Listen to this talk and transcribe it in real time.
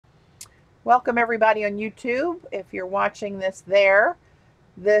Welcome everybody on YouTube. If you're watching this there,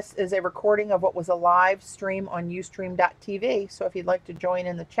 this is a recording of what was a live stream on ustream.tv. So if you'd like to join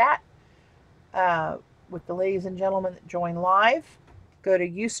in the chat uh, with the ladies and gentlemen that join live, go to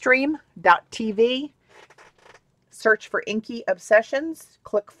ustream.tv, search for Inky Obsessions,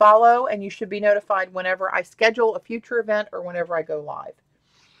 click follow, and you should be notified whenever I schedule a future event or whenever I go live.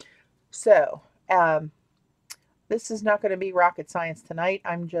 So this is not going to be rocket science tonight.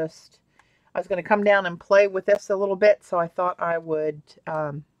 I was going to come down and play with this a little bit, so I thought I would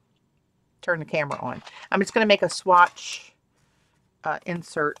turn the camera on. I'm just going to make a swatch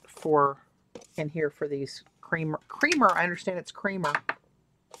insert in here for these Kremer, I understand it's Kremer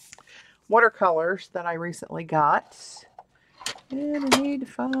watercolors that I recently got. And I need to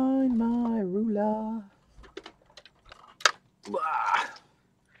find my ruler.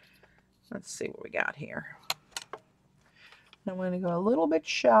 Let's see what we got here. I'm going to go a little bit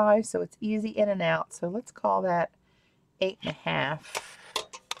shy so it's easy in and out. So let's call that 8.5.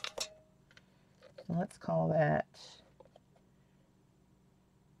 Let's call that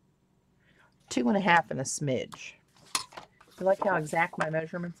 2.5 and a smidge. You like how exact my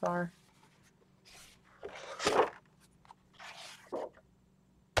measurements are?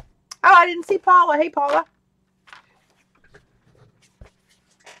 Oh, I didn't see Paula. Hey, Paula.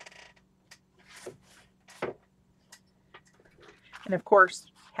 And of course,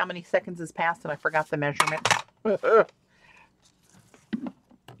 how many seconds has passed and I forgot the measurement.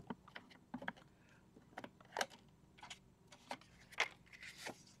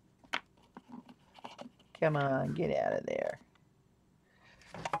 Come on, get out of there.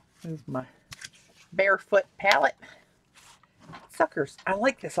 Here's my barefoot palette. Suckers, I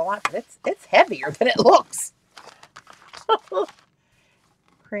like this a lot, but it's heavier than it looks.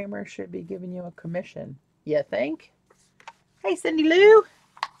 Kremer should be giving you a commission. You think? Hey, Cindy Lou.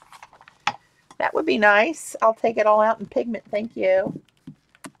 That would be nice. I'll take it all out in pigment. Thank you.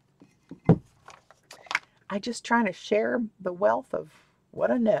 I'm just trying to share the wealth of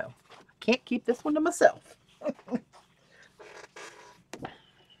what I know. I can't keep this one to myself. All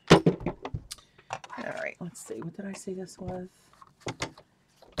right, let's see. What did I say this was?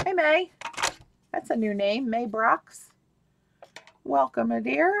 Hey, May. That's a new name, May Brox. Welcome, my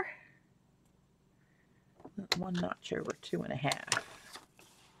dear. One notch over 2.5.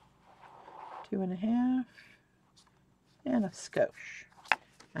 2.5 and a skosh.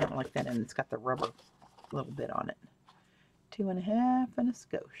 I don't like that, and it's got the rubber little bit on it. 2.5 and a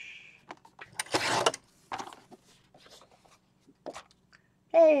skosh.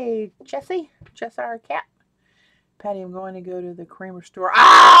 Hey, Jessie, our cat. Patty, I'm going to go to the Kremer store.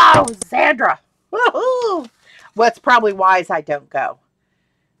 Oh, Sandra! Woohoo! Well, it's probably wise I don't go.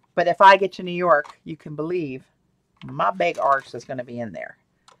 But if I get to New York, you can believe my big arse is going to be in there.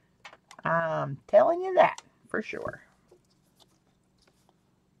 I'm telling you that for sure.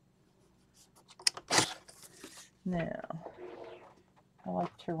 Now, I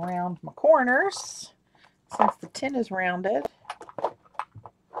like to round my corners since the tin is rounded.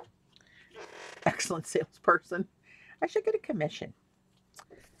 Excellent salesperson. I should get a commission.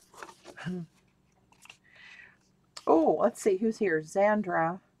 Oh, let's see who's here.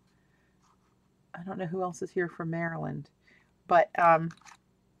 Zandra. I don't know who else is here from Maryland, but I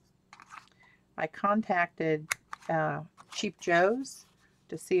contacted Cheap Joe's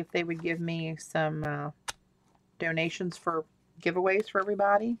to see if they would give me some donations for giveaways for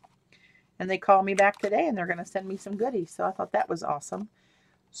everybody. And they called me back today and they're going to send me some goodies. So I thought that was awesome.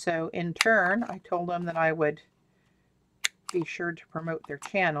 So in turn, I told them that I would be sure to promote their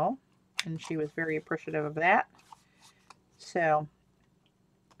channel. And she was very appreciative of that. So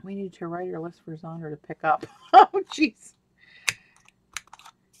we need to write her list for Zandra to pick up. Oh, jeez.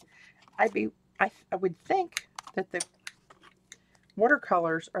 I would think that the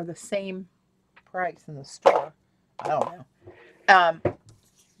watercolors are the same price in the store. I don't know.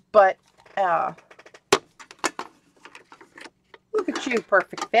 But look at you,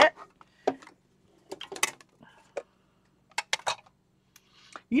 perfect fit.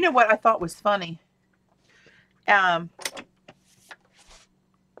 You know what I thought was funny? Not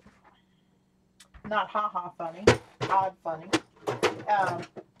ha-ha funny, odd funny.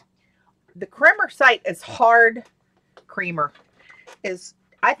 The Kremer site is hard. Kremer is,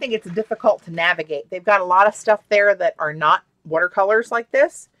 I think it's difficult to navigate. They've got a lot of stuff there that are not watercolors like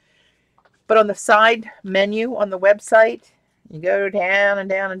this. But on the side menu on the website, you go down and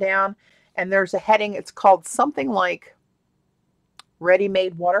down and down, and there's a heading. It's called something like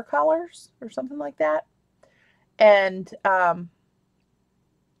ready-made watercolors or something like that. And,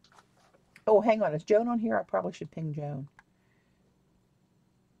 oh, hang on. Is Joan on here? I probably should ping Joan.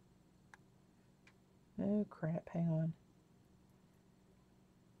 Oh, crap. Hang on.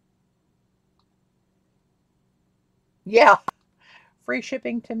 Yeah. Free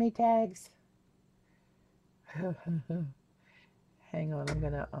shipping to me tags. Hang on. I'm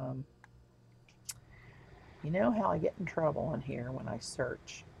going to, you know how I get in trouble in here when I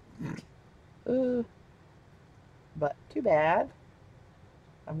search. But too bad.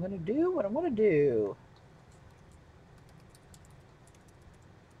 I'm going to do what I want to do.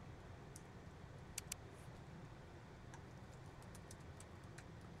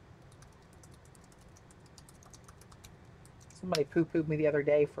 Somebody poo-pooed me the other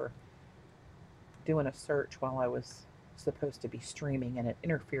day for doing a search while I was supposed to be streaming, and it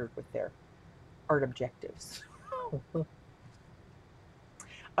interfered with their art objectives.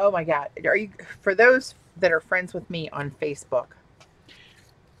 Oh my God. Are you, for those that are friends with me on Facebook,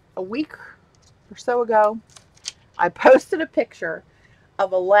 a week or so ago, I posted a picture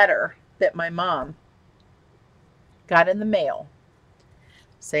of a letter that my mom got in the mail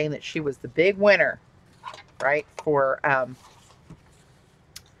saying that she was the big winner, right? For, I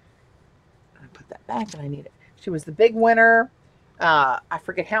put that back and I need it. She was the big winner. I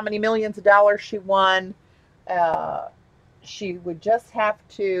forget how many millions of dollars she won. She would just have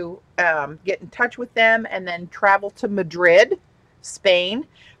to get in touch with them and then travel to Madrid, Spain,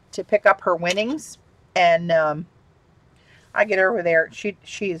 to pick up her winnings. And I get over there.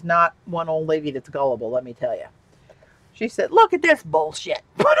 She is not one old lady that's gullible, let me tell you. She said, "Look at this bullshit."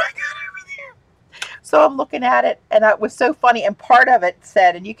 What I got over there. So I'm looking at it, and it was so funny. And part of it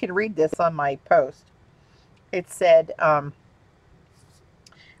said, and you can read this on my post, it said,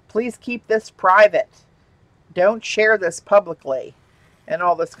 "Please keep this private. Don't share this publicly," and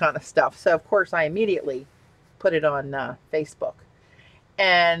all this kind of stuff. So, of course, I immediately put it on Facebook.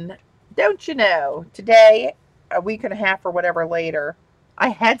 And don't you know, today, a week and a half or whatever later, I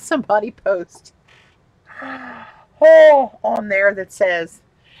had somebody post on there that says,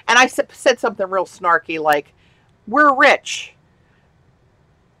 and I said something real snarky like, "We're rich.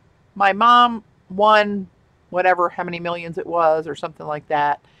 My mom won whatever, how many millions it was, or something like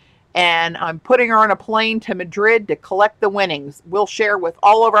that. And I'm putting her on a plane to Madrid to collect the winnings. We'll share with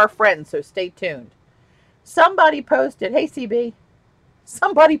all of our friends, so stay tuned." Somebody posted, hey CB,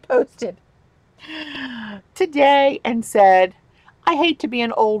 somebody posted today and said, "I hate to be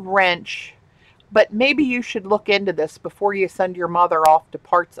an old wrench, but maybe you should look into this before you send your mother off to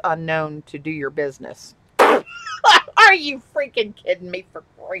parts unknown to do your business." Are you freaking kidding me, for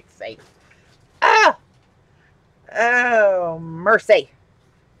Christ's sake? Ah! Oh, mercy.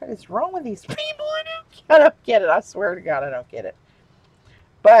 What is wrong with these people? I don't get it. I swear to God, I don't get it.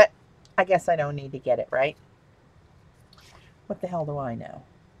 But I guess I don't need to get it, right? What the hell do I know?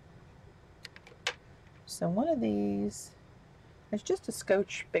 So one of these is just a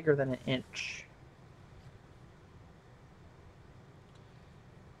scotch bigger than an inch.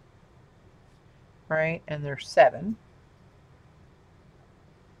 Right? And there's 7.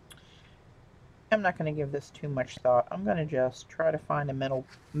 I'm not going to give this too much thought. I'm going to just try to find a middle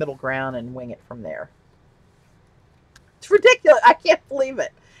ground and wing it from there. It's ridiculous. I can't believe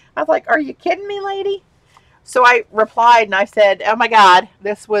it. I was like, "Are you kidding me, lady?" So I replied and I said, "Oh my God,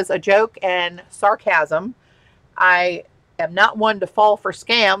 this was a joke and sarcasm. I am not one to fall for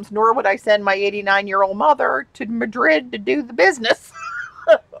scams, nor would I send my 89-year-old mother to Madrid to do the business."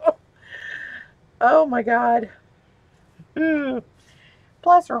 Oh my God.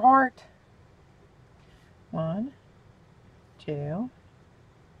 Bless her heart. 1, 2,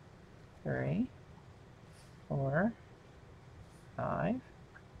 3, 4, 5,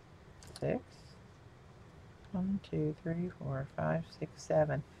 6. 1, 2, 3, 4, 5, 6,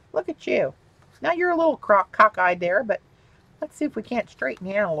 7. Look at you. Now you're a little cockeyed there, but let's see if we can't straighten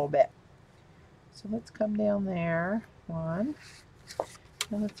you out a little bit. So let's come down there. 1.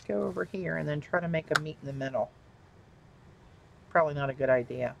 And let's go over here and then try to make a meet in the middle. Probably not a good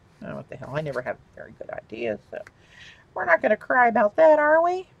idea. I don't know what the hell. I never have very good ideas, so we're not going to cry about that, are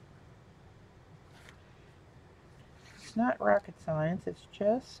we? It's not rocket science. It's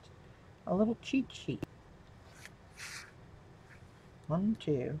just a little cheat sheet. 1,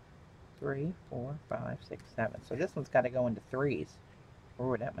 2, 3, 4, 5, 6, 7. So this one's got to go into 3s.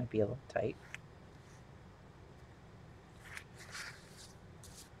 Oh, that might be a little tight.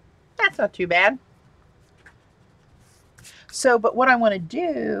 That's not too bad. So, but what I want to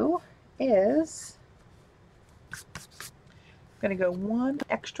do is I'm going to go one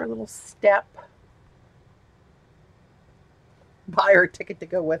extra little step. Buy her a ticket to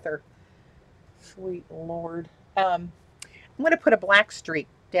go with her. Sweet Lord. I'm going to put a black streak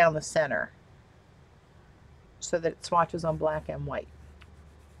down the center so that it swatches on black and white.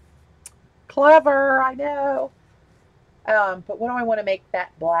 Clever, I know. But what do I want to make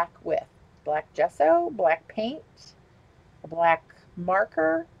that black with? Black gesso, black paint, a black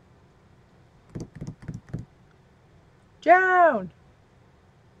marker. Joan,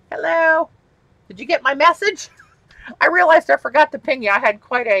 hello. Did you get my message? I realized I forgot to ping you. I had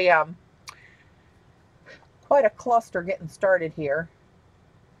quite a cluster getting started here.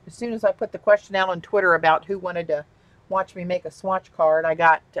 As soon as I put the question out on Twitter about who wanted to watch me make a swatch card, I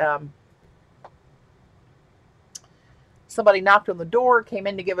got somebody knocked on the door, came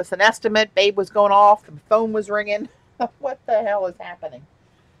in to give us an estimate. Babe was going off. The phone was ringing. What the hell is happening?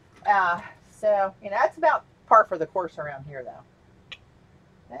 So, that's about par for the course around here, though.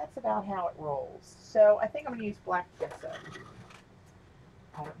 That's about how it rolls. So, I think I'm going to use black gesso.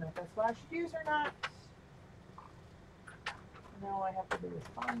 I don't know if that's what I should use or not. Now all I have to do is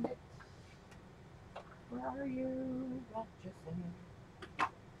find it. Where are you? Black gesso.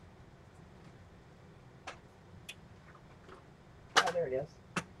 Oh, there it is.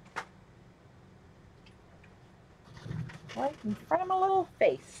 Right in front of my little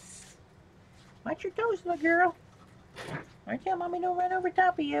face. Watch your toes, little girl. I tell Mommy don't run over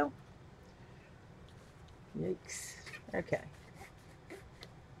top of you. Yikes. Okay.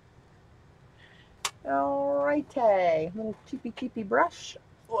 Alrighty. Little cheapy brush.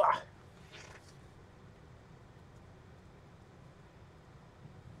 Ugh.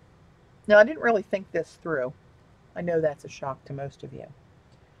 Now, I didn't really think this through. I know that's a shock to most of you.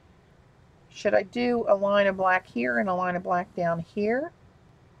 Should I do a line of black here and a line of black down here?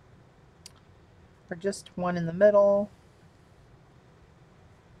 Or just one in the middle?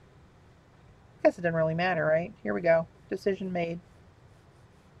 I guess it doesn't really matter, right? Here we go. Decision made.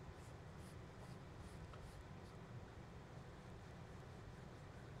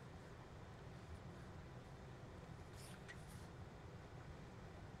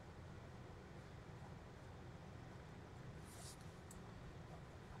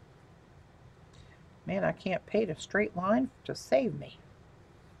 Man, I can't paint a straight line to save me.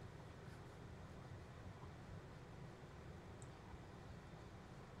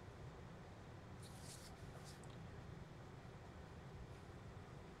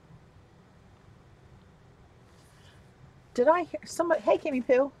 Did I hear somebody? Hey, Kimmy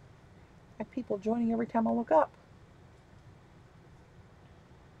Poo. I have people joining every time I look up.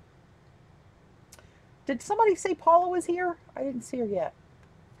 Did somebody say Paula was here? I didn't see her yet.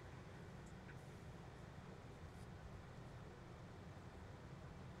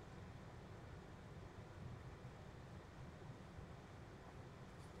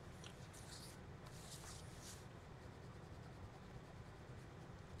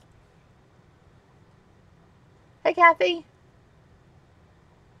 Hey, Kathy.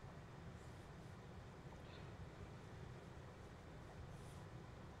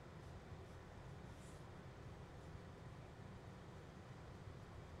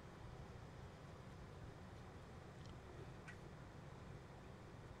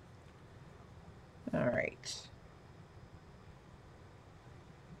 All right.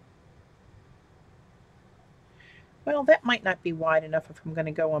 Well, that might not be wide enough if I'm going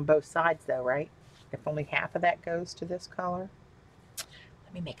to go on both sides, though, right? If only half of that goes to this color.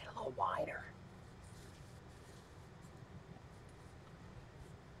 Let me make it a little wider.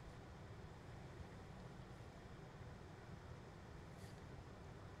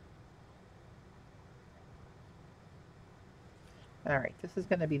 All right, this is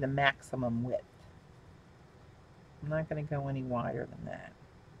going to be the maximum width. I'm not going to go any wider than that.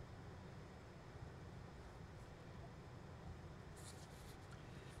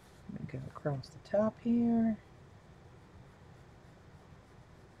 I'm going to go across the top here.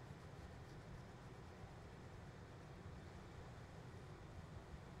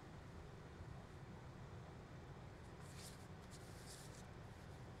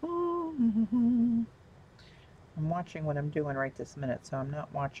 I'm watching what I'm doing right this minute, so I'm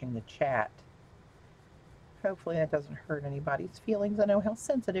not watching the chat. Hopefully that doesn't hurt anybody's feelings. I know how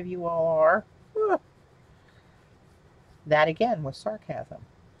sensitive you all are. That again was sarcasm.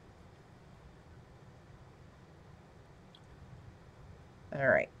 All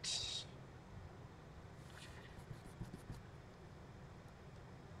right.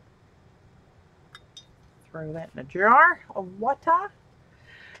 Throw that in a jar of water.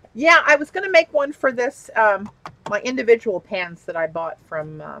 Yeah, I was going to make one for this, my individual pans that I bought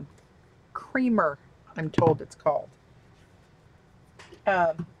from Kremer, I'm told it's called.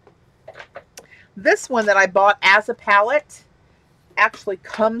 This one that I bought as a palette actually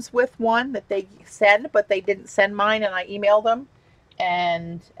comes with one that they send, but they didn't send mine, and I emailed them,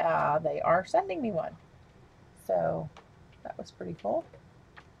 and they are sending me one. So that was pretty cool.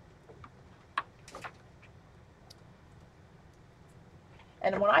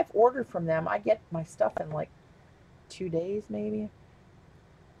 And when I've ordered from them, I get my stuff in like 2 days maybe.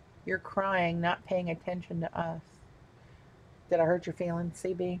 You're crying, not paying attention to us. Did I hurt your feelings,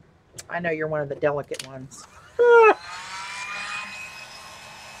 CB? I know you're one of the delicate ones.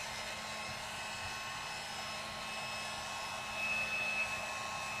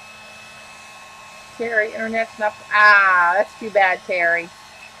 Terry, internet's not. Ah, that's too bad, Terry.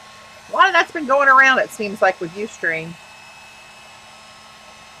 A lot of that's been going around, it seems like, with Ustream.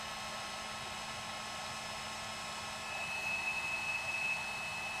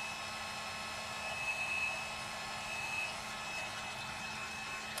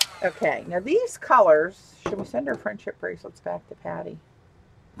 Okay, now these colors, should we send our friendship bracelets back to Patty?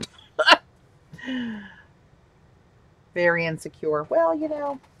 Very insecure. Well, you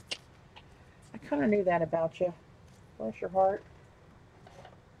know, I kind of knew that about you. Bless your heart.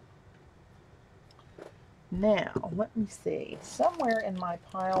 Now, let me see. Somewhere in my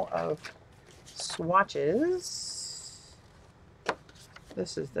pile of swatches,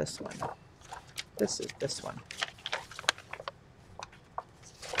 this is this one. This is this one.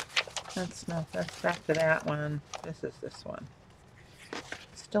 That's back to that one. This is this one.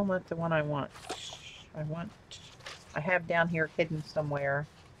 Still not the one I want. I have down here hidden somewhere.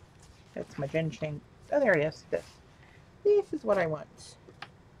 That's my ginseng. Oh, there it is. This is what I want.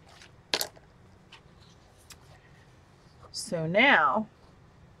 So now,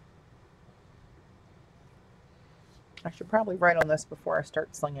 I should probably write on this before I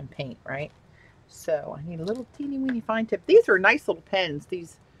start slinging paint, right? So I need a little teeny weeny fine tip. These are nice little pens.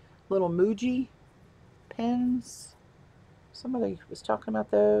 These little Muji pens. Somebody was talking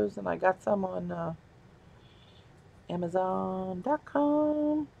about those, and I got some on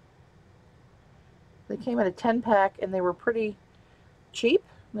Amazon.com. They came in a 10-pack, and they were pretty cheap.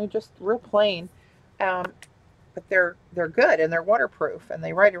 They're just real plain, but they're good, and they're waterproof, and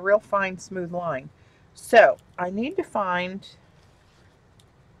they write a real fine, smooth line. So I need to find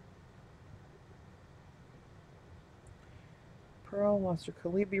pearl luster,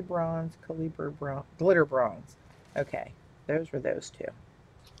 Calibri bronze, glitter bronze. Okay, those were those two.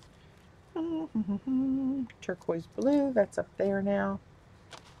 Turquoise blue, that's up there now.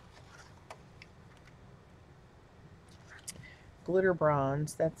 Glitter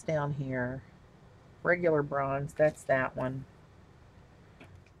bronze, that's down here. Regular bronze, that's that one.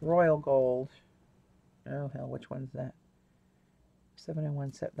 Royal gold. Oh hell, which one's that?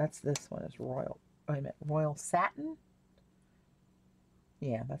 7017. That's this one is royal. Wait a minute, royal satin?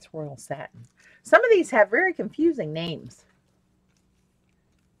 Yeah, that's royal satin. Some of these have very confusing names.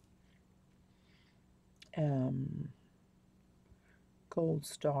 Gold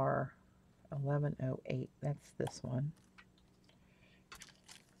Star 1108. That's this one.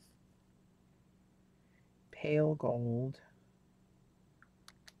 Pale gold.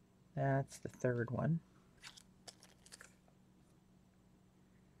 That's the third one.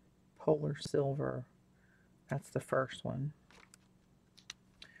 Polar silver. That's the first one.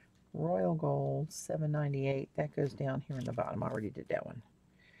 Royal gold 798. That goes down here in the bottom. I already did that one.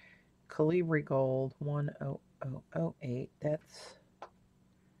 Calibri gold 10008. That's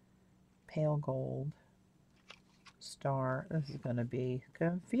pale gold. Star. This is going to be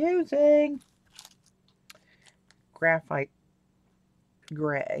confusing. Graphite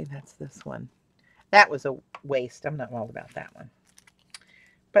gray. That's this one. That was a waste. I'm not wild about that one.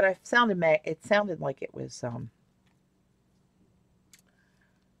 But it sounded like it was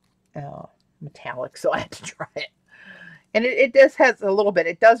metallic, so I had to try it. And it does has a little bit.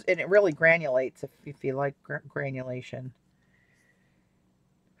 It does, and it really granulates if you like granulation.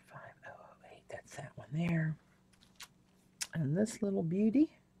 5008. That's that one there. And this little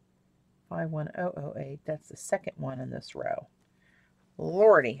beauty, 51008. That's the second one in this row.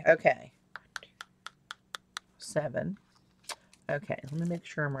 Lordy. Okay. 7. Okay, let me make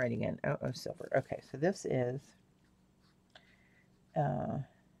sure I'm writing in. Silver. Okay, so this is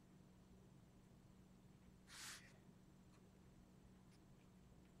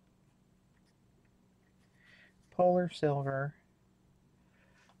polar silver.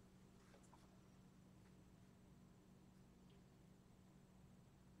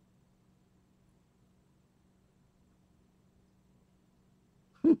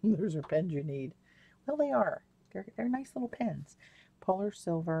 Those are pens you need. Well, they are. They're nice little pens. Polar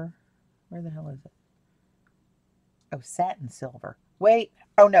silver. Where the hell is it? Oh, satin silver. Wait.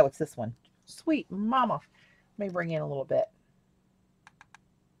 Oh, no, it's this one. Sweet mama. Let me bring in a little bit.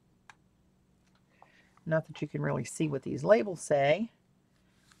 Not that you can really see what these labels say,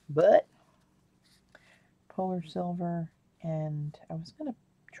 but polar silver, and I was going to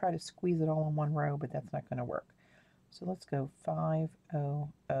try to squeeze it all in one row, but that's not going to work. So let's go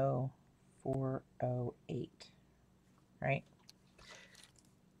 500408, right?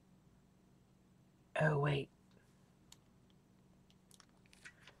 Oh, wait.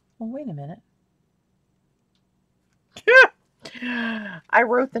 Well, wait a minute. I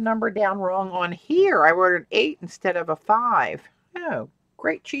wrote the number down wrong on here. I wrote an 8 instead of a 5. Oh,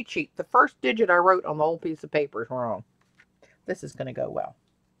 great cheat sheet. The first digit I wrote on the whole piece of paper is wrong. This is going to go well.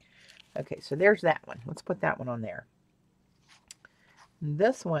 Okay, so there's that one. Let's put that one on there.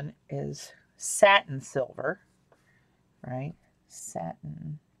 This one is satin silver, right?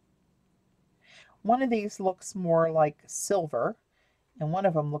 Satin. One of these looks more like silver, and one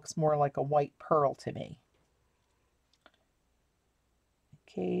of them looks more like a white pearl to me. In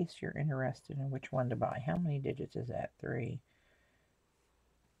case you're interested in which one to buy. How many digits is that? 3.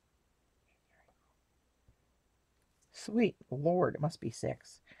 Sweet Lord, it must be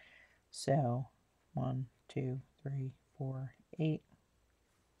 6. So 1, 2, 3, 4, 8.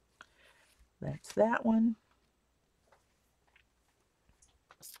 That's that one.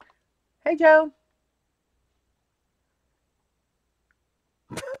 Hey, Joe.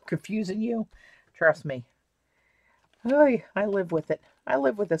 Confusing you? Trust me. Oy, I live with it. I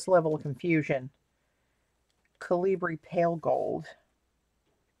live with this level of confusion. Colibri Pale Gold.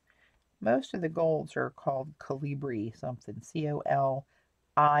 Most of the golds are called Colibri something. Colibri.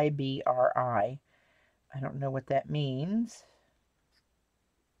 I don't know what that means.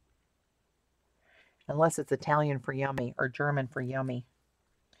 Unless it's Italian for yummy or German for yummy.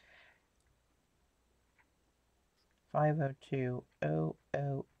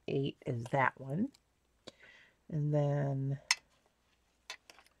 502008 is that one. And then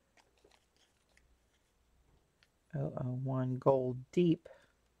 001 Gold Deep.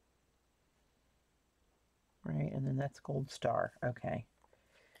 Right, and then that's Gold Star. Okay.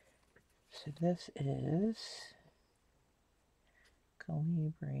 So this is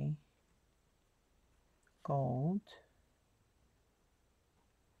Colibri Gold.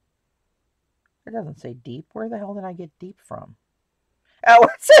 It doesn't say deep. Where the hell did I get deep from? Oh,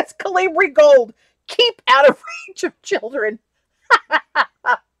 it says Colibri Gold. Keep out of reach of children.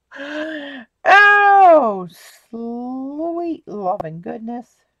 Oh, sweet loving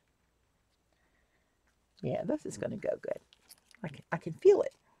goodness. Yeah, this is going to go good. I can feel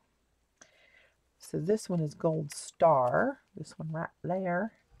it. So this one is Gold Star. This one right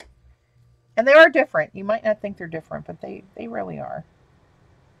there. And they are different. You might not think they're different, but they really are.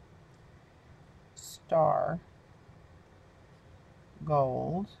 Star.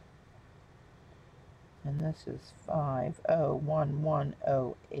 Gold. And this is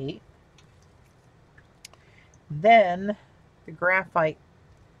 501108. Then the graphite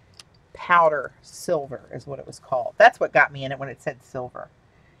powder silver is what it was called. That's what got me in it when it said silver.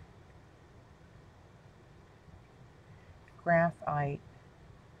 Graphite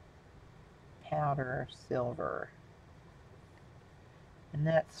powder silver. And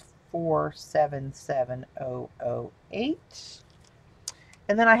that's 477008.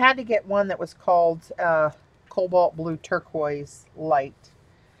 And then I had to get one that was called Cobalt Blue Turquoise Light,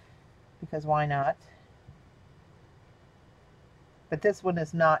 because why not? But this one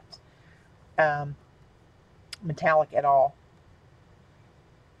is not metallic at all.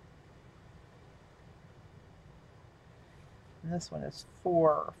 And this one is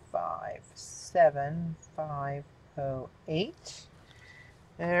 457508.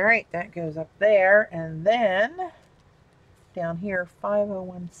 All right, that goes up there. And then down here,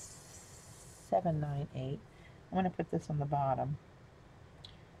 501798. I'm going to put this on the bottom.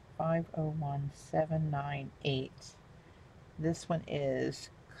 501798. This one is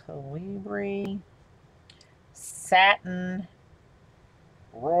Colibri Satin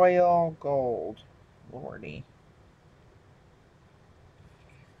Royal Gold. Lordy.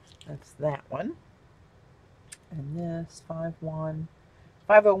 That's that one. And this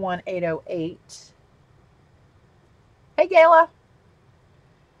 501808. Hey, Gayla.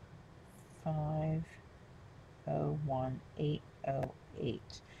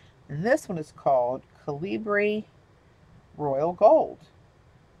 501808. And this one is called Colibri Royal Gold.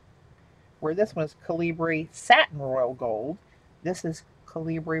 Where this one is Colibri Satin Royal Gold. This is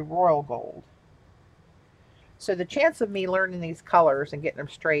Colibri Royal Gold. So the chance of me learning these colors and getting them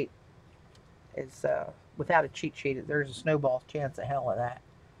straight is, without a cheat sheet, there's a snowball chance of hell of that.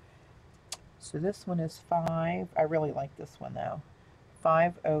 So this one is 5. I really like this one though.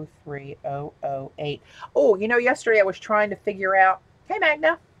 503008. Oh, you know, yesterday I was trying to figure out. Hey,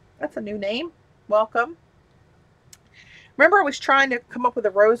 Magna. That's a new name. Welcome. Remember, I was trying to come up with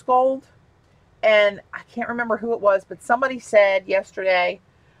a rose gold, and I can't remember who it was, but somebody said yesterday,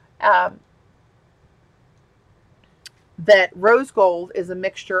 that rose gold is a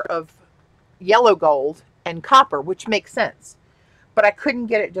mixture of yellow gold and copper, which makes sense. But I couldn't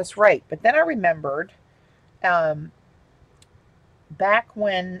get it just right. But then I remembered um, back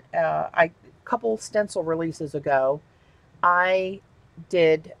when a couple stencil releases ago, I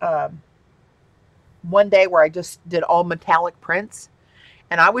did one day where I just did all metallic prints,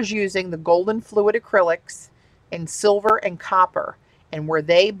 and I was using the golden fluid acrylics in silver and copper, and where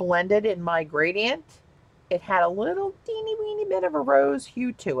they blended in my gradient, it had a little teeny weeny bit of a rose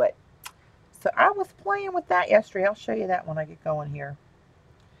hue to it. So I was playing with that yesterday. I'll show you that when I get going here.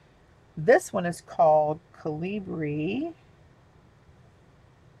 This one is called Calibri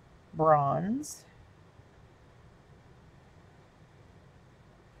Bronze.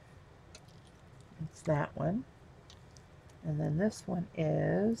 It's that one. And then this one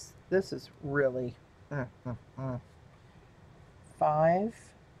is, this is really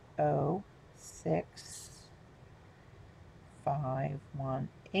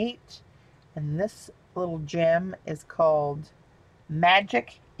 506518. And this little gem is called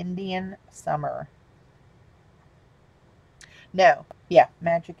Magic Indian Summer. No, yeah,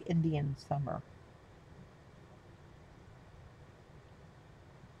 Magic Indian Summer.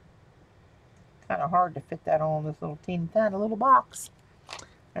 Kind of hard to fit that all in this little teeny tiny little box.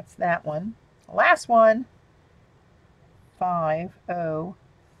 That's that one. Last one,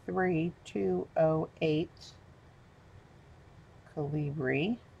 503208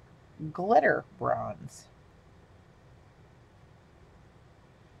 Calibri Glitter Bronze.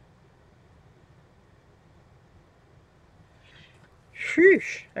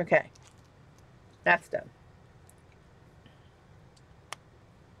 Shoosh. Okay, that's done.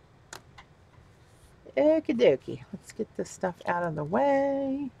 Okie dokie. Let's get this stuff out of the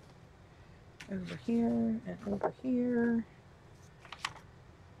way. Over here and over here.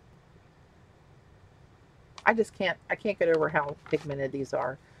 I can't get over how pigmented these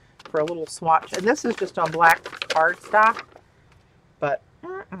are for a little swatch. And this is just on black cardstock. But,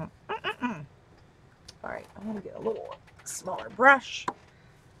 all right, I'm going to get a little smaller brush.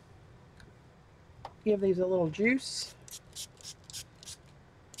 Give these a little juice.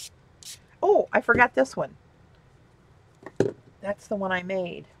 Oh, I forgot this one. That's the one I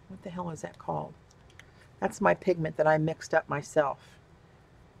made. What the hell is that called? That's my pigment that I mixed up myself.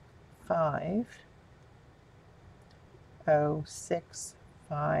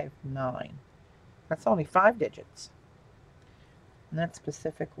 50659. That's only 5 digits. And that's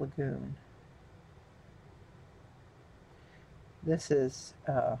Pacific Lagoon. This is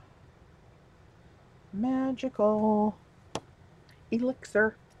Magical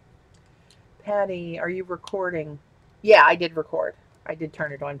Elixir. Patti, are you recording? Yeah, I did record. I did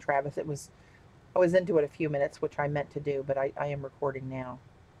turn it on, Travis. I was into it a few minutes, which I meant to do, but I am recording now.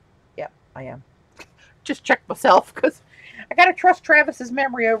 Yep, I am. Just check myself, because I got to trust Travis's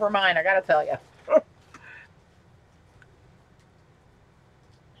memory over mine, I got to tell you.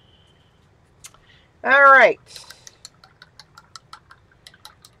 All right.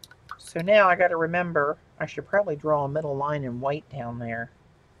 So now I got to remember, I should probably draw a middle line in white down there.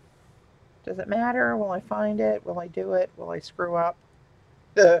 Does it matter? Will I find it? Will I do it? Will I screw up?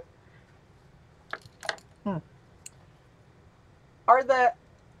 Are the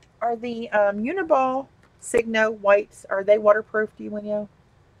Uniball Signo whites, are they waterproof, do you know?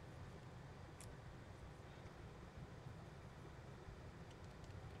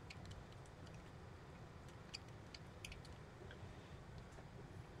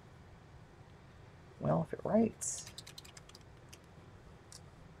 Well, if it writes.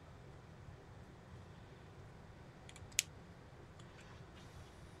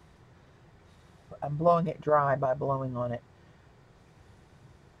 I'm blowing it dry by blowing on it.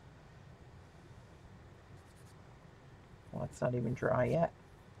 Well, it's not even dry yet.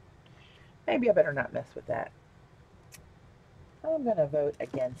 Maybe I better not mess with that. I'm going to vote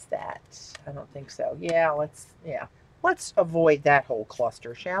against that. I don't think so. Yeah, let's avoid that whole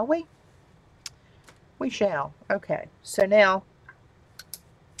cluster, shall we? We shall. Okay, so now,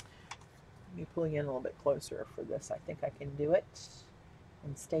 let me pull you in a little bit closer for this. I think I can do it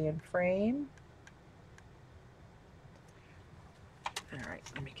and stay in frame. All right,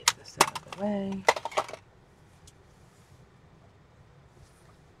 let me get this out of the way.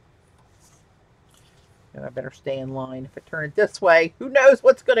 And I better stay in line. If I turn it this way, who knows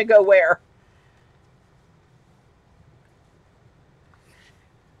what's going to go where?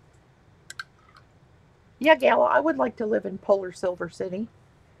 Yeah, Gala, I would like to live in Polar Silver City.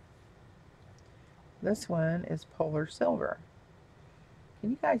 This one is Polar Silver.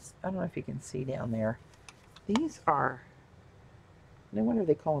 Can you guys, I don't know if you can see down there. These are, no wonder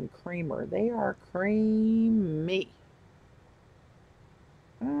they call them creamer. They are creamy.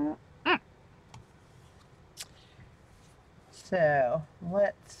 So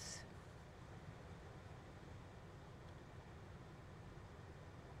let's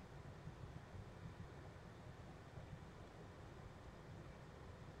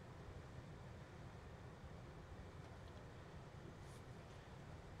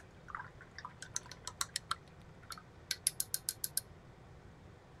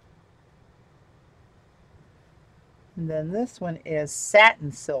and then this one is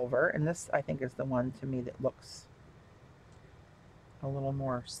satin silver, and this I think is the one to me that looks a little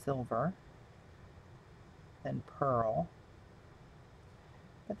more silver than pearl,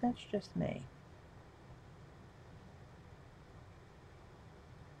 but that's just me.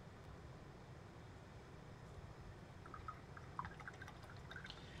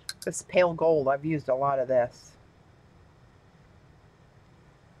 This pale gold, I've used a lot of this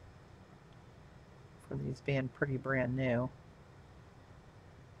for these being pretty brand new.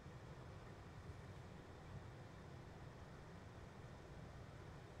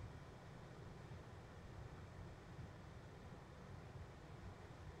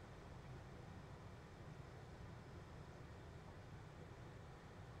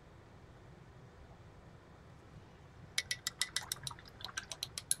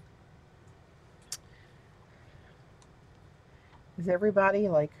 Is everybody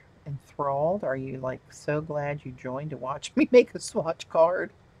like enthralled? Are you like so glad you joined to watch me make a swatch card?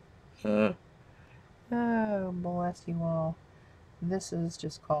 Oh, bless you all. This is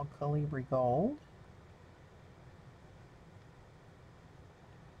just called Calibri Gold.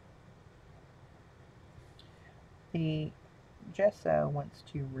 The gesso wants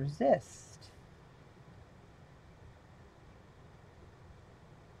to resist.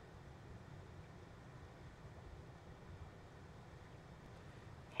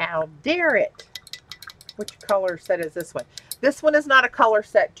 How dare it? Which color set is this one? This one is not a color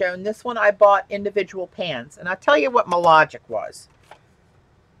set, Joan. This one I bought individual pans. And I'll tell you what my logic was.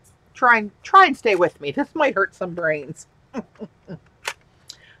 Try and stay with me. This might hurt some brains.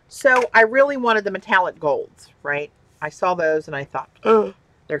 So I really wanted the metallic golds, right? I saw those and I thought, oh,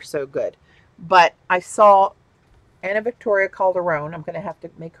 they're so good. But I saw Anna Victoria Calderone. I'm going to have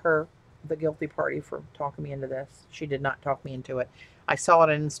to make her the guilty party for talking me into this. She did not talk me into it. I saw it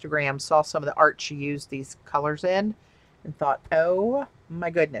on Instagram, saw some of the art she used these colors in, and thought, oh my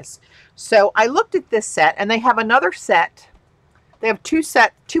goodness. So I looked at this set, and they have another set. They have two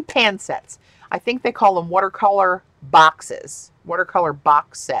pan sets. I think they call them watercolor boxes, watercolor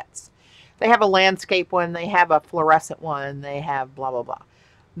box sets. They have a landscape one, they have a fluorescent one, they have blah, blah, blah.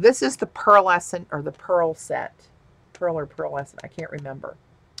 This is the pearlescent, or the pearl set. Pearl or pearlescent, I can't remember.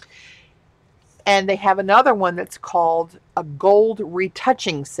 And they have another one that's called a gold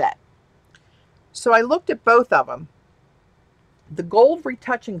retouching set. So I looked at both of them. The gold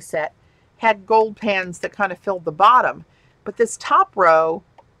retouching set had gold pans that kind of filled the bottom, but this top row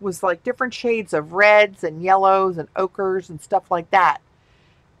was like different shades of reds and yellows and ochres and stuff like that.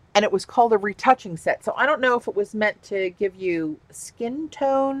 And it was called a retouching set. So I don't know if it was meant to give you skin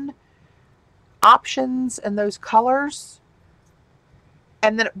tone options and those colors.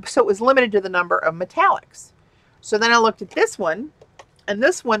 And then, so it was limited to the number of metallics. So then I looked at this one, and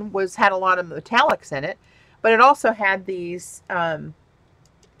this one had a lot of metallics in it, but it also had these,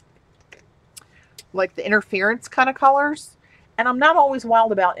 like the interference kind of colors. And I'm not always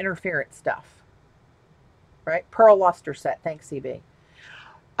wild about interference stuff, right? Pearl luster set, thanks CB.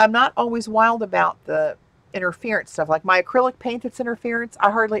 I'm not always wild about the interference stuff. Like my acrylic paint that's interference,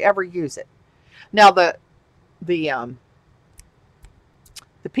 I hardly ever use it. Now the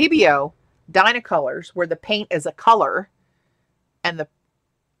PBO Dynacolors, where the paint is a color and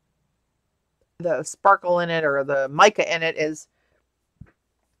the sparkle in it or the mica in it is,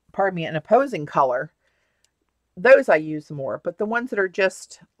 pardon me, an opposing color, those I use more. But the ones that are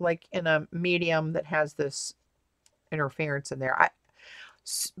just like in a medium that has this interference in there,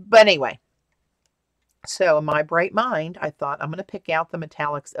 but anyway, so in my bright mind, I thought I'm going to pick out the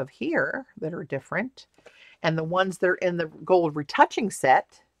metallics of here that are different and the ones that are in the gold retouching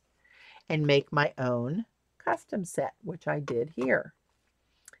set and make my own custom set, which I did here.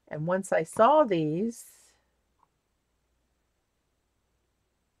 And once I saw these,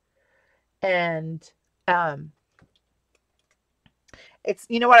 and it's,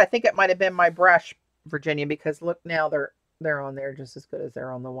 you know what, I think it might have been my brush, Virginia, because look, now they're on there just as good as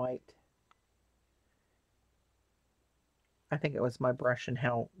they're on the white. I think it was my brush and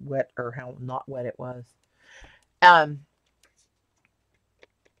how wet or how not wet it was.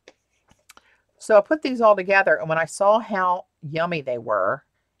 So I put these all together, and when I saw how yummy they were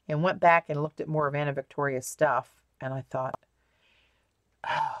and went back and looked at more of Anna Victoria's stuff, and I thought,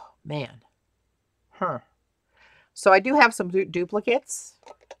 Oh, man. Huh. So I do have some duplicates,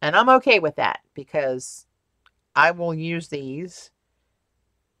 and I'm okay with that because I will use these,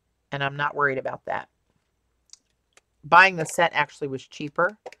 and I'm not worried about that. Buying the set actually was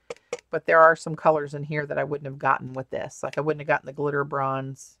cheaper, but there are some colors in here that I wouldn't have gotten with this. Like I wouldn't have gotten the glitter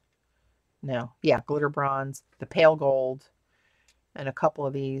bronze. No, yeah, glitter bronze, the pale gold, and a couple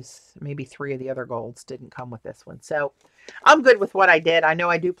of these, maybe 3 of the other golds didn't come with this one. So I'm good with what I did. I know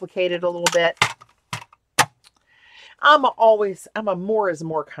I duplicated a little bit. I'm a more is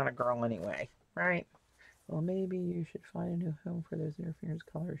more kind of girl anyway, right? Well, maybe you should find a new home for those interference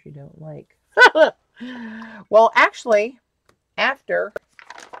colors you don't like. Well, actually, after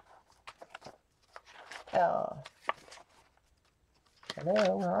hello,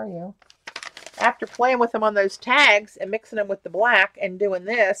 where are you? After playing with them on those tags and mixing them with the black and doing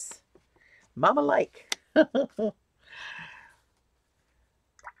this, mama like.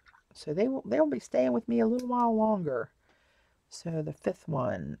 So they'll be staying with me a little while longer. So the 5th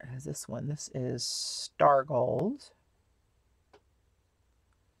one is this one. This is Star Gold.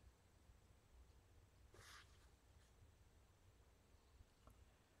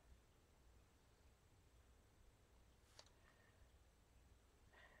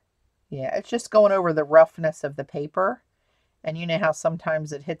 Yeah, it's just going over the roughness of the paper. And you know how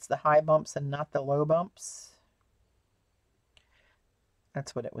sometimes it hits the high bumps and not the low bumps?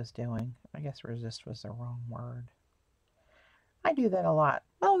 That's what it was doing. I guess resist was the wrong word. I do that a lot.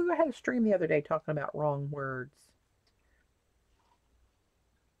 Oh, I had a stream the other day talking about wrong words.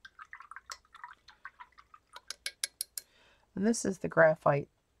 And this is the graphite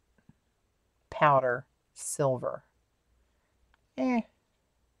powder silver.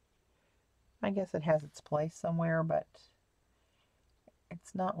 I guess it has its place somewhere, but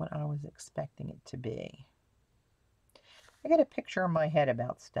it's not what I was expecting it to be. I get a picture in my head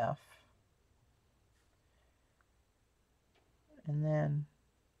about stuff. And then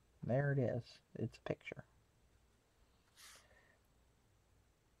there it is. It's a picture.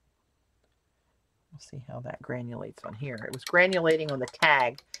 We'll see how that granulates on here. It was granulating on the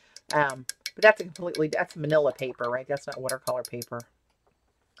tag. But that's that's manila paper, right? That's not watercolor paper.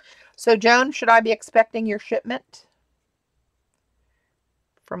 So, Joan, should I be expecting your shipment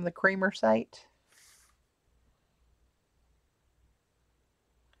from the Kremer site?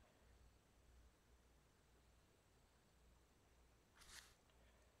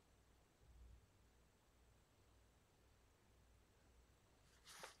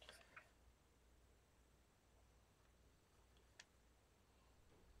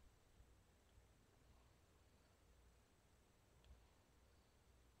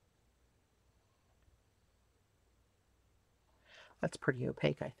 That's pretty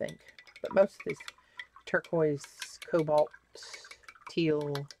opaque, I think. But most of these turquoise, cobalt,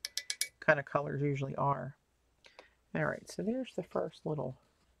 teal kind of colors usually are. All right, so there's the first little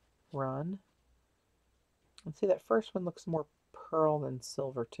run. Let's see, that first one looks more pearl than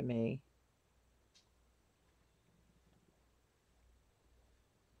silver to me.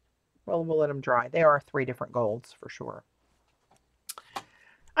 Well, we'll let them dry. They are 3 different golds for sure.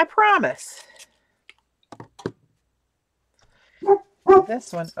 I promise.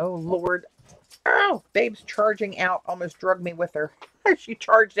 This one, oh Lord. Oh, babe's charging out. Almost drugged me with her. She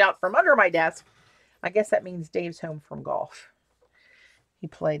charged out from under my desk. I guess that means Dave's home from golf. He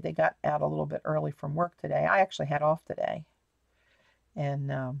played. They got out a little bit early from work today. I actually had off today.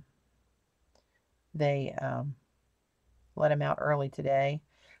 And they let him out early today.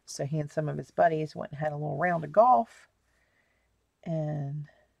 So he and some of his buddies went and had a little round of golf. And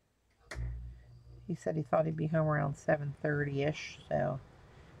he said he thought he'd be home around 7:30-ish. So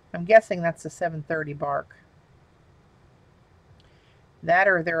I'm guessing that's the 7:30 bark. That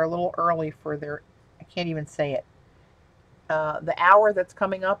or they're a little early for their, I can't even say it. The hour that's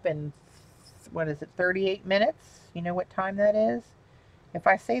coming up in, what is it, 38 minutes? You know what time that is? If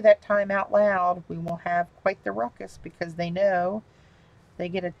I say that time out loud, we will have quite the ruckus because they know they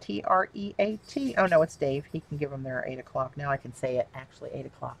get a TREAT. Oh, no, it's Dave. He can give them their 8 o'clock. Now I can say it, actually 8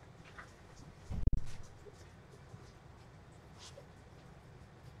 o'clock.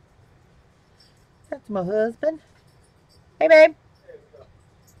 That's my husband. Hey, babe.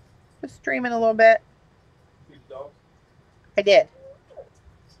 Just streaming a little bit. I did.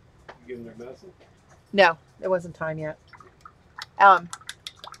 You give them their medicine? No, it wasn't time yet. I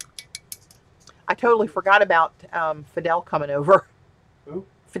totally forgot about Fidel coming over. Who?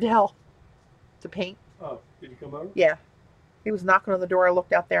 Fidel. To paint. Oh, did he come over? Yeah. He was knocking on the door. I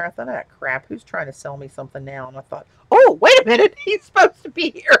looked out there. I thought, ah, crap, who's trying to sell me something now? And I thought, oh, wait a minute. He's supposed to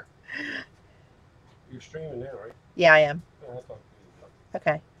be here. You're streaming now, right? Yeah, I am. Oh, I thought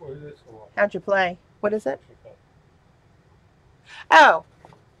Okay. What is this for? How'd you play? What is it? Oh,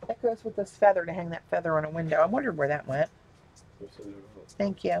 that goes with this feather to hang that feather on a window. I wondered where that went.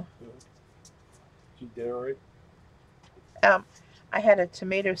 Thank you. Did you dinner already? I had a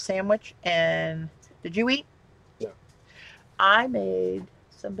tomato sandwich, and did you eat? No. I made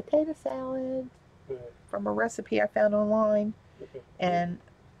some potato salad from a recipe I found online. Okay. And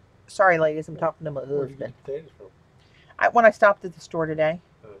sorry, ladies, I'm talking to my Where'd you husband. get the potatoes from? When I stopped at the store today,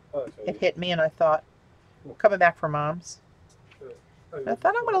 So it hit me, and I thought, coming back from Mom's, I I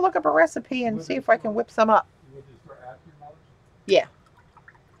thought I'm going to look up a recipe and see if I can whip some up. You went to the store after your mother's? Yeah.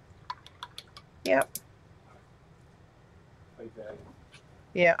 Yep.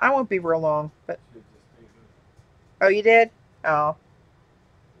 Yeah, I won't be real long, but. Oh, you did? Oh.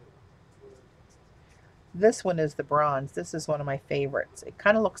 This one is the bronze. This is one of my favorites. It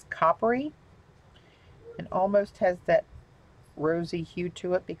kind of looks coppery and almost has that rosy hue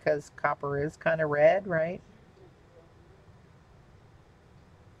to it because copper is kind of red, right?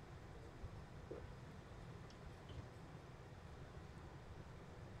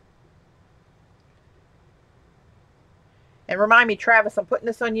 And remind me, Travis, I'm putting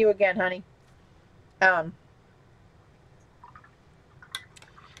this on you again, honey.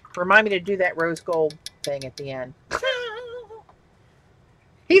 Remind me to do that rose gold thing at the end.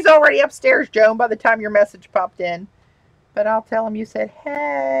 He's already upstairs, Joan, by the time your message popped in. But I'll tell him you said,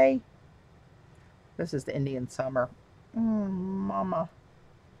 hey. This is the Indian summer. Mama.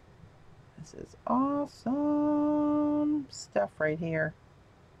 This is awesome stuff right here.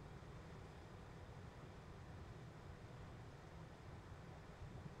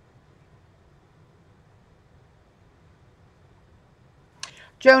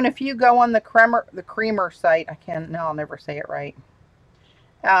 Joan, if you go on the Kremer site, I'll never say it right.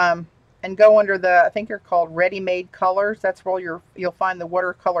 And go under the, I think they're called ready-made colors. That's where you'll find the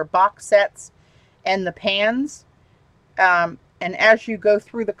watercolor box sets and the pans. And as you go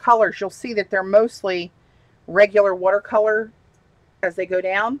through the colors, you'll see that they're mostly regular watercolor as they go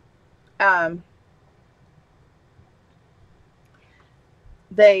down. The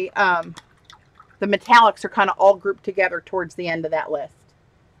metallics are kind of all grouped together towards the end of that list.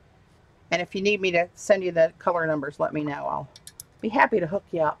 And if you need me to send you the color numbers, let me know. I'll be happy to hook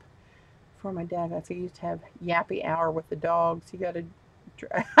you up. For my dad, I used to have yappy hour with the dogs. You got to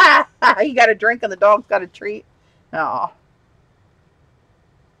drink and the dog's got a treat. Oh.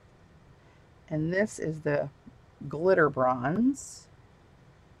 And this is the glitter bronze.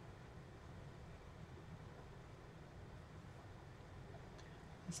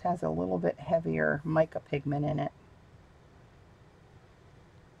 This has a little bit heavier mica pigment in it.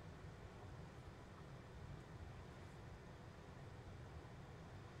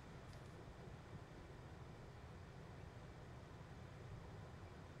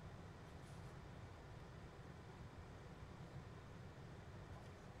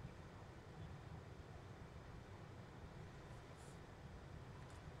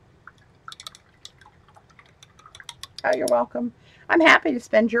 Oh, you're welcome. I'm happy to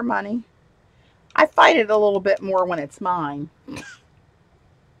spend your money. I fight it a little bit more when it's mine.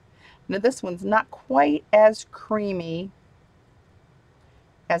 Now this one's not quite as creamy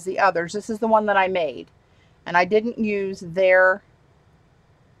as the others. This is the one that I made. And I didn't use their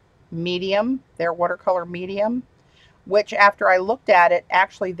medium, their watercolor medium, which after I looked at it,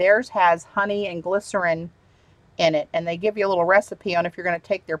 actually theirs has honey and glycerin in it. And they give you a little recipe on if you're going to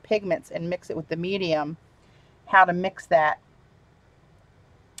take their pigments and mix it with the medium, how to mix that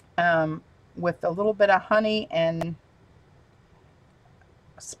with a little bit of honey and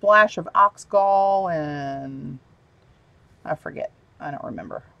a splash of ox gall and I forget. I don't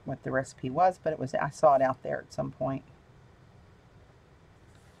remember what the recipe was, but I saw it out there at some point.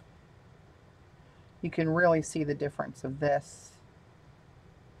 You can really see the difference of this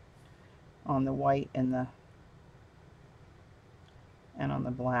on the white and on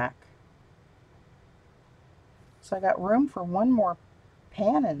the black. So I got room for one more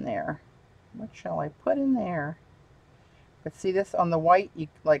pan in there. What shall I put in there? But see this on the white, you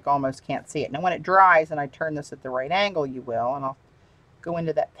like almost can't see it. Now when it dries and I turn this at the right angle, you will, and I'll go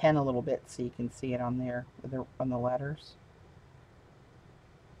into that pen a little bit so you can see it on there on the letters.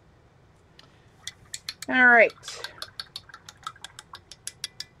 All right.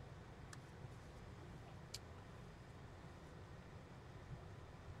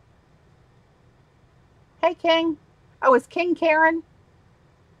 Hey, King. Oh, is King Karen?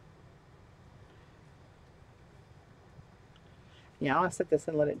 Yeah, I'll set this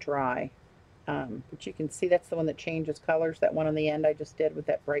and let it dry. But you can see that's the one that changes colors. That one on the end I just did with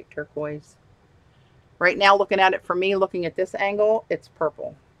that bright turquoise. Right now, looking at it from me, looking at this angle, it's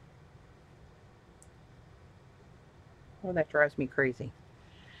purple. Oh, that drives me crazy.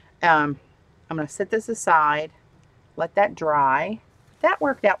 I'm going to set this aside, let that dry. That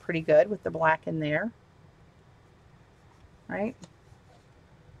worked out pretty good with the black in there, right?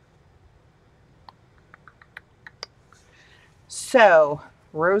 So,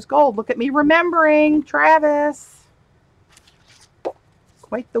 rose gold. Look at me remembering, Travis.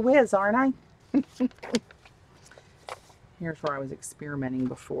 Quite the whiz, aren't I? Here's where I was experimenting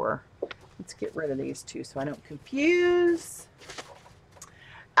before. Let's get rid of these two so I don't confuse.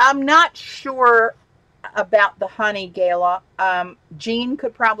 I'm not sure about the honey, Gayla. Jean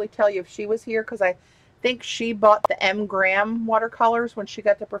could probably tell you if she was here, because I think she bought the M. Graham watercolors when she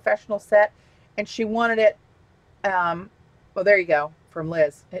got the professional set, and she wanted it. Well, there you go, from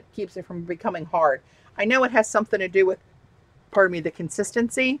Liz. It keeps it from becoming hard. I know it has something to do with, pardon me, the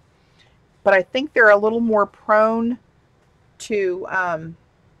consistency, but I think they're a little more prone to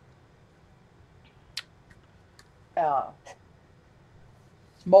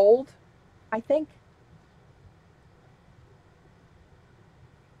mold, I think.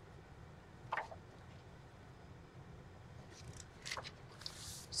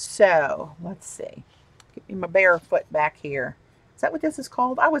 So let's see. Get me my bare foot back here. Is that what this is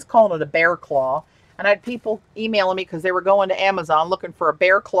called? I was calling it a bear claw. And I had people emailing me because they were going to Amazon looking for a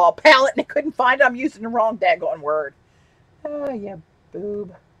bear claw palette and they couldn't find it. I'm using the wrong daggone word. Oh, yeah,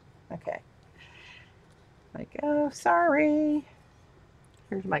 boob. Okay. Like, oh, sorry.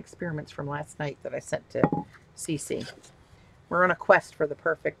 Here's my experiments from last night that I sent to Cece. We're on a quest for the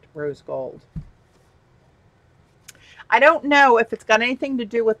perfect rose gold. I don't know if it's got anything to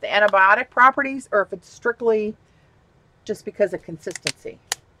do with the antibiotic properties or if it's strictly just because of consistency.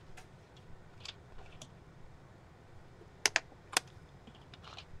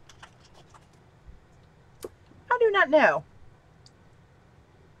 I do not know.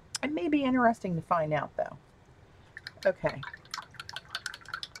 It may be interesting to find out, though. Okay.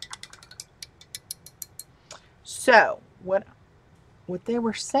 So, what they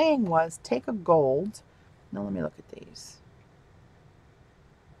were saying was take a gold. Now, let me look at these.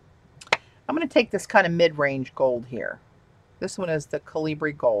 I'm going to take this kind of mid-range gold here. This one is the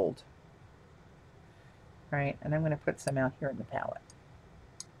Calibri Gold. Right? And I'm going to put some out here in the palette.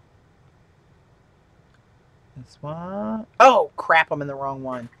 This one. Oh, crap, I'm in the wrong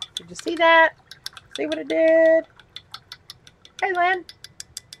one. Did you see that? See what it did? Hey, Lynn.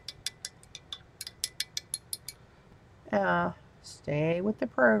 Stay with the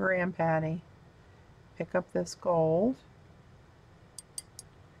program, Patty. Pick up this gold.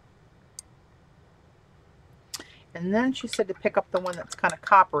 And then she said to pick up the one that's kind of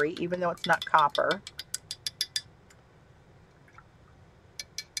coppery, even though it's not copper.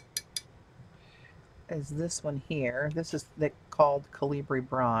 Is this one here. This is called Calibri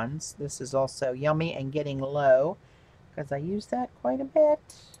Bronze. This is also yummy and getting low because I use that quite a bit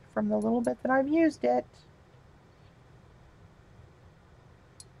from the little bit that I've used it.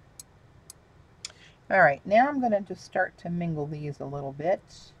 All right, now I'm going to just start to mingle these a little bit.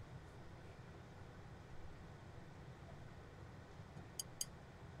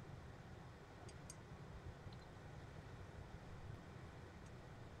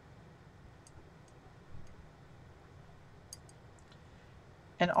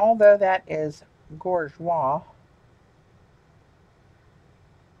 And although that is bourgeois,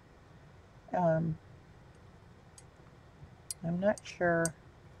 I'm not sure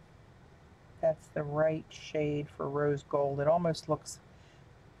that's the right shade for rose gold. It almost looks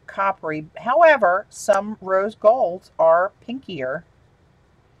coppery. However, some rose golds are pinkier.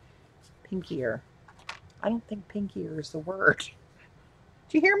 Pinkier. I don't think pinkier is the word.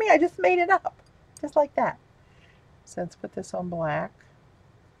 Do you hear me? I just made it up. Just like that. So let's put this on black.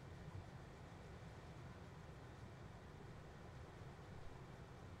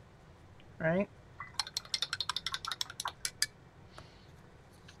 Right?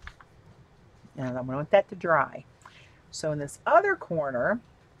 And I'm going to want that to dry. So in this other corner,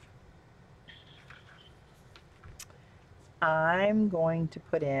 I'm going to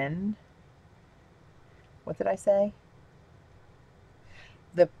put in, what did I say?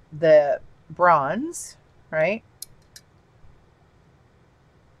 The bronze, right?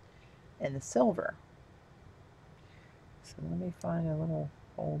 And the silver. So let me find a little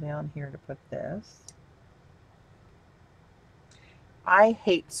hole down here to put this. I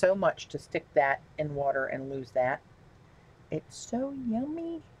hate so much to stick that in water and lose that. It's so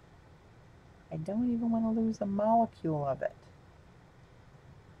yummy. I don't even want to lose a molecule of it.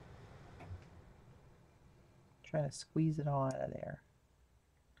 Trying to squeeze it all out of there.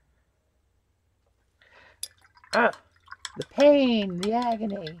 Ah, the pain, the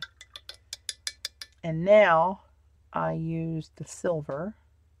agony. And now I use the silver,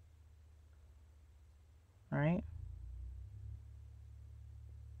 right?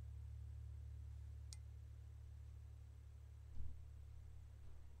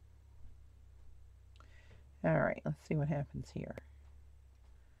 All right, let's see what happens here.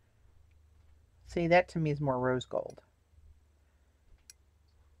 See, that to me is more rose gold.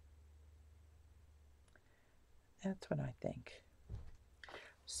 That's what I think.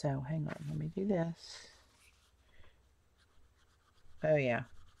 So hang on, let me do this. Oh yeah,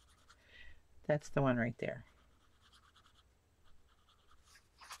 that's the one right there.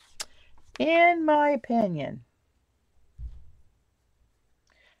 In my opinion,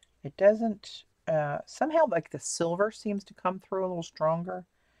 it doesn't, somehow like the silver seems to come through a little stronger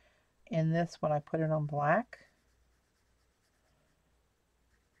in this when I put it on black.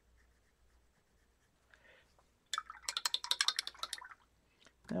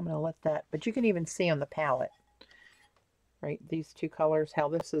 I'm going to let that, but you can even see on the palette, right, these two colors, how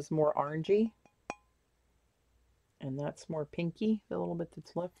this is more orangey and that's more pinky, the little bit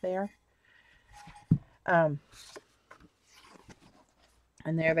that's left there. And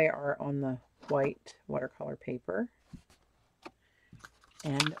there they are on the white watercolor paper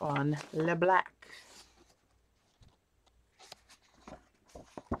and on the black.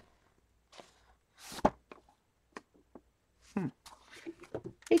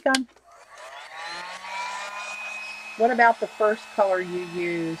 Hey, gone. What about the first color you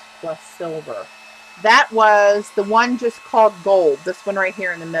used plus silver? That was the one just called gold. This one right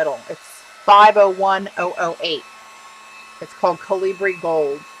here in the middle. It's 501008. It's called Colibri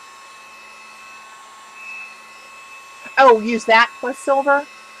Gold. Oh, use that plus silver?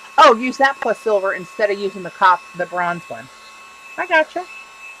 Oh, use that plus silver instead of using the bronze one. I gotcha.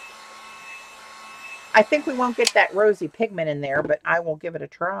 I think we won't get that rosy pigment in there, but I will give it a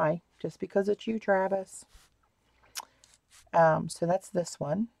try just because it's you, Travis. So that's this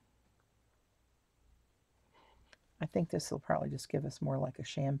one. I think this will probably just give us more like a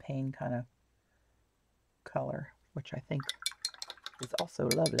champagne kind of color, which I think is also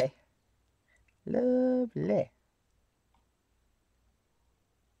lovely. Lovely.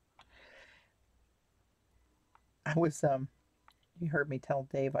 I was, you heard me tell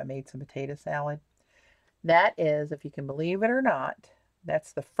Dave I made some potato salad. That is, if you can believe it or not,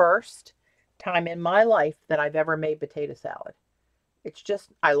 that's the first time in my life that I've ever made potato salad. It's just,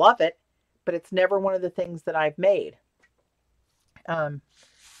 I love it, but it's never one of the things that I've made.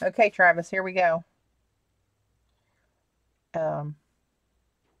 Okay, Travis, here we go.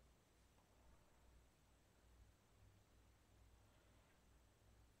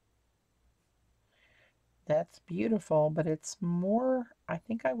 That's beautiful, but it's more, I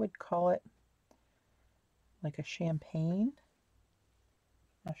think I would call it like a champagne.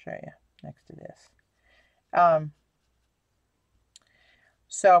 I'll show you next to this.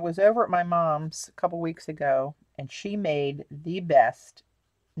 So I was over at my mom's a couple weeks ago, and she made the best,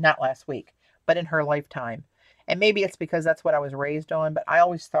 not last week, but in her lifetime. And maybe it's because that's what I was raised on, but I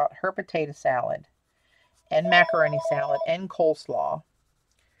always thought her potato salad and macaroni salad and coleslaw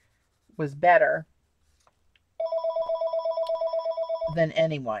was better than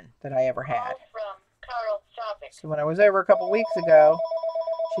anyone that I ever had. So when I was over a couple weeks ago,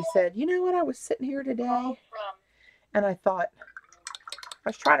 she said, you know what, I was sitting here today and I thought, I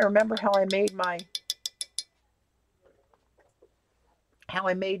was trying to remember how I made my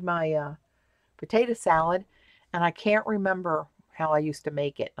potato salad, and I can't remember how I used to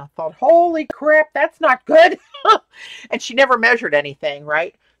make it. And I thought, holy crap, that's not good. And she never measured anything,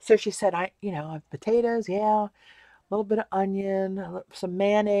 right? So she said, I have potatoes, yeah, a little bit of onion, some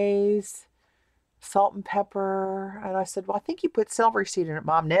mayonnaise, salt and pepper. And I said, well, I think you put celery seed in it,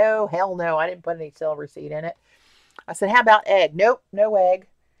 Mom. No, hell no, I didn't put any celery seed in it. I said, how about egg? Nope, no egg.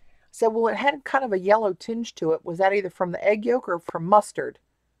 I said, well, it had kind of a yellow tinge to it. Was that either from the egg yolk or from mustard?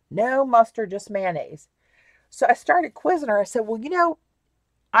 No mustard, just mayonnaise. So I started quizzing her. I said, well,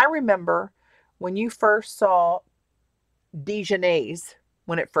 I remember when you first saw Dijonnaise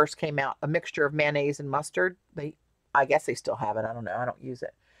when it first came out, a mixture of mayonnaise and mustard. I guess they still have it. I don't know. I don't use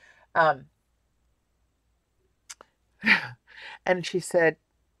it. And she said,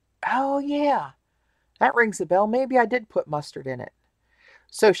 oh yeah, that rings a bell. Maybe I did put mustard in it.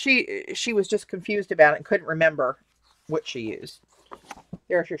 So she was just confused about it and couldn't remember what she used.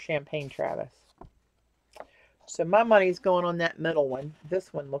 There's your champagne, Travis. So my money's going on that middle one.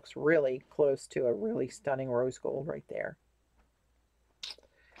 This one looks really close to a really stunning rose gold right there.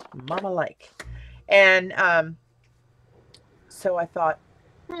 Mama like. And so I thought,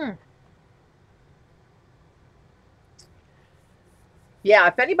 Yeah,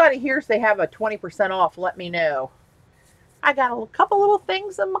 if anybody hears they have a 20% off, let me know. I got a couple little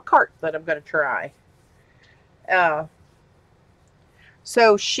things in my cart that I'm going to try. Uh,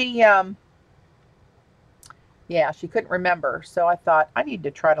 so yeah, she couldn't remember. So I thought I need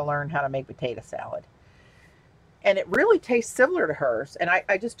to try to learn how to make potato salad. And it really tastes similar to hers. And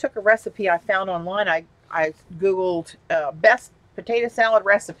I just took a recipe I found online. I Googled best potato salad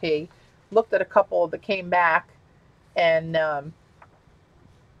recipe, looked at a couple that came back, and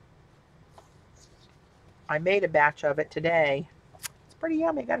I made a batch of it today. It's pretty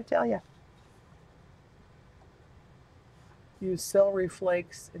yummy, got to tell you. Use celery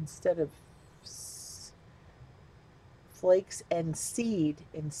flakes instead of flakes and seed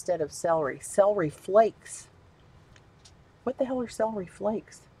instead of celery. Celery flakes. What the hell are celery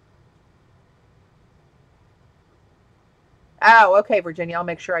flakes? Oh, okay, Virginia. I'll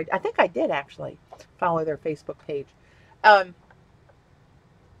make sure I think I did actually follow their Facebook page. Um,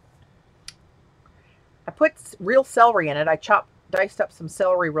 I put real celery in it. I diced up some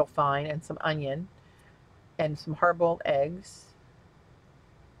celery real fine and some onion and some hard-boiled eggs.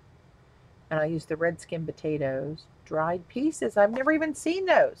 And I used the red skin potatoes, dried pieces. I've never even seen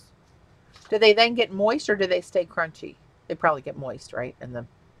those. Do they then get moist or do they stay crunchy? They probably get moist, right? In the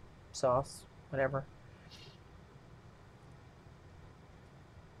sauce, whatever.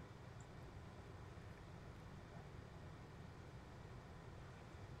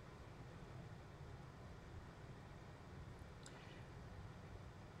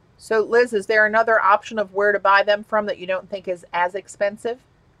 So, Liz, is there another option of where to buy them from that you don't think is as expensive?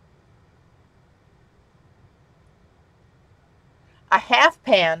 A half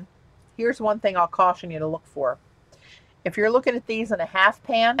pan, here's one thing I'll caution you to look for. If you're looking at these in a half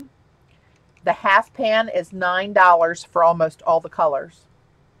pan, the half pan is $9 for almost all the colors.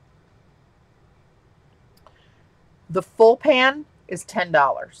 The full pan is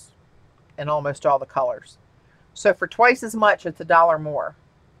 $10 in almost all the colors. So for twice as much, it's $1 more.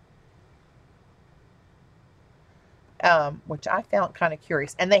 Which I found kind of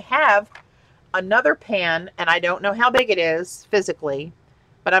curious. And they have another pan, and I don't know how big it is physically,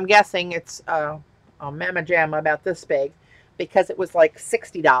 but I'm guessing it's a mamma jamma about this big, because it was like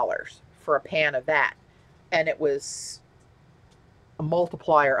 $60 for a pan of that. And it was a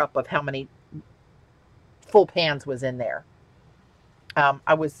multiplier up of how many full pans was in there.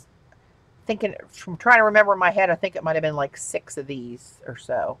 I was thinking, from trying to remember in my head, I think it might have been like 6 of these or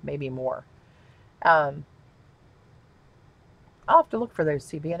so, maybe more. I'll have to look for those,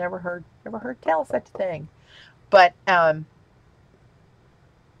 CB. I never heard tell such a thing. But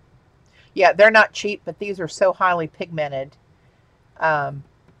yeah, they're not cheap, but these are so highly pigmented. I'll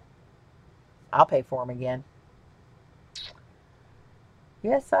pay for them again.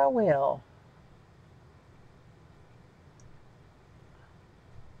 Yes, I will.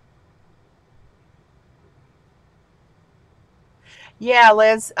 Yeah,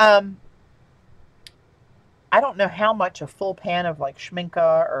 Liz. I don't know how much a full pan of like Schminke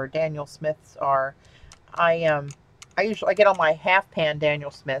or Daniel Smith's are. I usually get on my half pan Daniel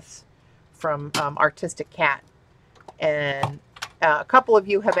Smith's from Artistic Cat, and a couple of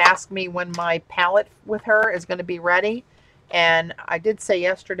you have asked me when my palette with her is going to be ready, and I did say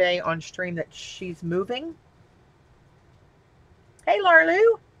yesterday on stream that she's moving. Hey,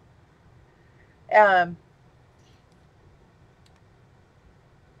 Larlu.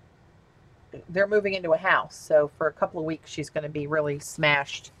 They're moving into a house, so for a couple of weeks she's going to be really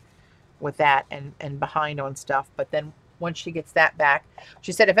smashed with that and behind on stuff. But then once she gets that back,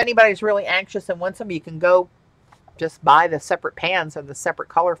 she said if anybody's really anxious and wants them, you can go just buy the separate pans of the separate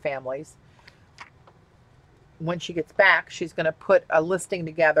color families. When she gets back, she's going to put a listing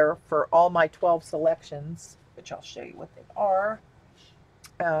together for all my 12 selections, which I'll show you what they are.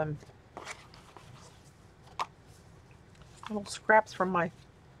 Little scraps from my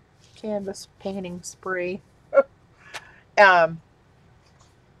canvas painting spree.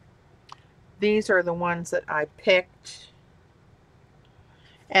 These are the ones that I picked.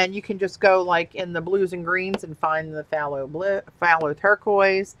 And you can just go like in the blues and greens and find the phthalo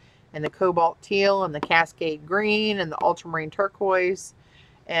turquoise and the cobalt teal and the cascade green and the ultramarine turquoise.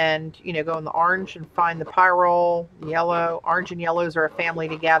 And, you know, go in the orange and find the pyrrole yellow. Orange and yellows are a family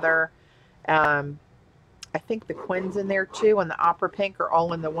together. I think the Quinn's in there too, and the opera pink are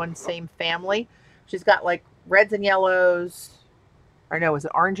all in the one same family. She's got like reds and yellows, or no, is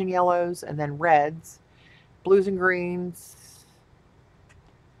it orange and yellows and then reds, blues and greens,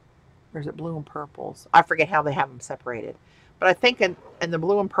 or is it blue and purples? I forget how they have them separated. But I think in the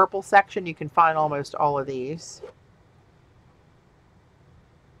blue and purple section, you can find almost all of these.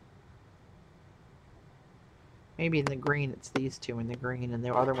 Maybe in the green, it's these two in the green, and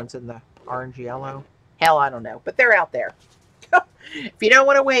the other one's in the orange yellow. Hell, I don't know, but they're out there. If you don't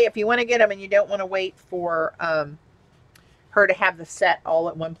want to wait, if you want to get them and you don't want to wait for her to have the set all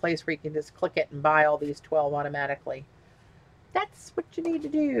at one place where you can just click it and buy all these 12 automatically, that's what you need to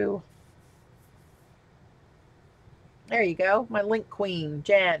do. There you go, my link queen,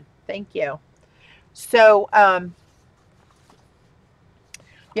 Jen. Thank you. So,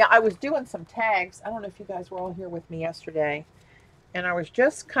 yeah, I was doing some tags. I don't know if you guys were all here with me yesterday. And I was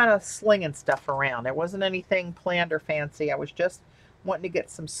just kind of slinging stuff around. There wasn't anything planned or fancy. I was just wanting to get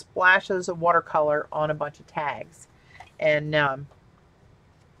some splashes of watercolor on a bunch of tags. And I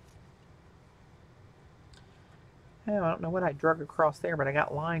don't know what I drug across there, but I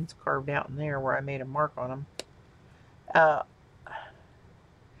got lines carved out in there where I made a mark on them.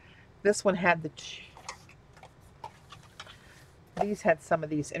 This one had these had some of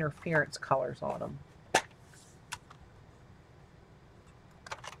these interference colors on them.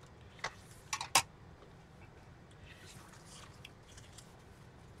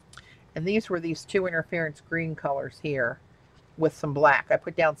 And these were these two interference green colors here with some black. I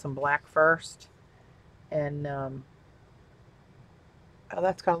put down some black first. And oh,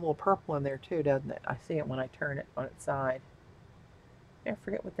 that's got a little purple in there too, doesn't it? I see it when I turn it on its side. I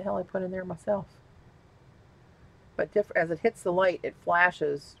forget what the hell I put in there myself. But as it hits the light, it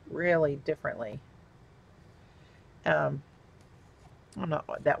flashes really differently. I'm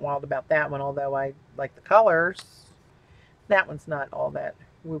not that wild about that one, although I like the colors. That one's not all that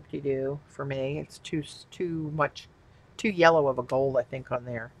whoop-de-doo for me. It's too yellow of a gold, I think, on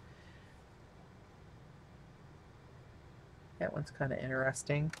there. That one's kind of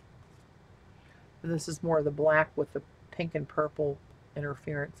interesting. And this is more of the black with the pink and purple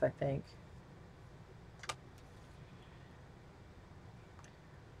interference, I think.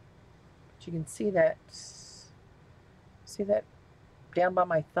 But you can see that down by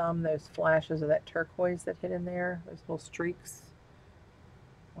my thumb, those flashes of that turquoise that hit in there, those little streaks.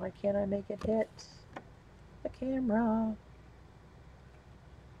 Why can't I make it hit the camera?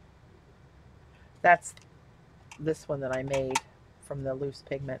 That's this one that I made from the loose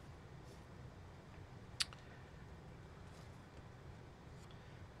pigment.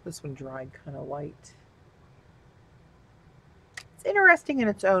 This one dried kind of light. It's interesting in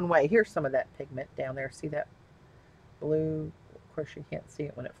its own way. Here's some of that pigment down there. See that blue? Of course, you can't see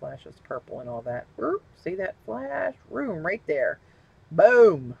it when it flashes purple and all that. See that flash? Room right there.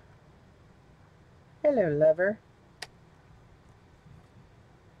 Boom. Hello, lover.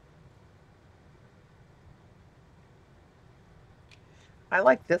 I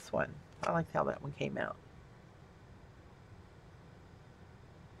like this one. I like how that one came out.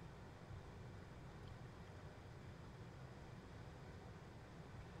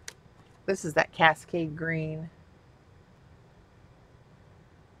 This is that Cascade Green.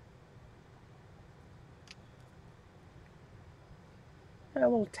 A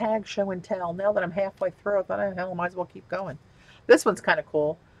little tag show and tell. Now that I'm halfway through, I thought, oh, hell, I might as well keep going. This one's kind of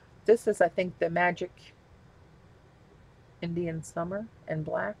cool. This is, I think, the Magic Indian Summer in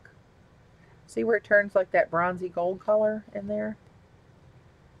black. See where it turns like that bronzy gold color in there?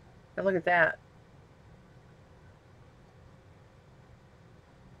 And look at that.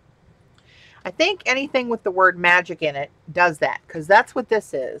 I think anything with the word magic in it does that, because that's what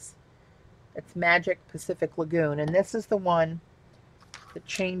this is. It's Magic Pacific Lagoon, and this is the one that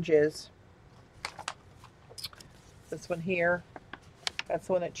changes. This one here, that's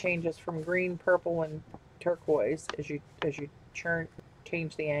the one that changes from green, purple, and turquoise as you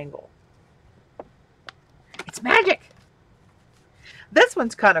change the angle. It's magic. This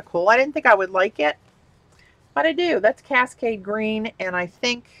one's kind of cool. I didn't think I would like it, but I do. That's Cascade Green, and I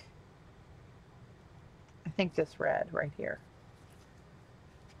think this red right here.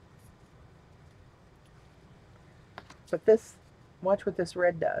 But this, watch what this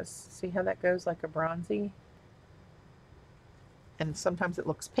red does. See how that goes like a bronzy? And sometimes it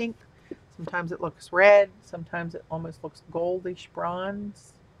looks pink, sometimes it looks red, sometimes it almost looks goldish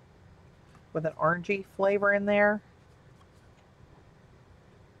bronze with an orangey flavor in there.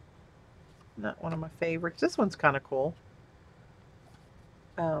 Not one of my favorites. This one's kind of cool.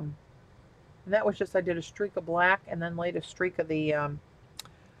 And that was just, I did a streak of black and then laid a streak of the, I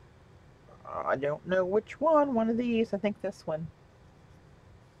don't know which one of these. I think this one.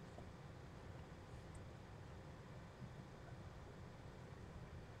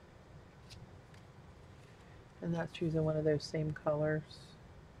 And that's choosing one of those same colors.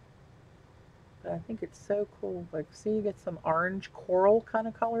 But I think it's so cool. Like, see, you get some orange coral kind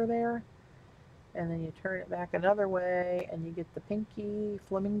of color there. And then you turn it back another way and you get the pinky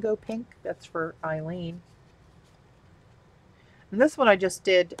flamingo pink. That's for Eileen. And this one I just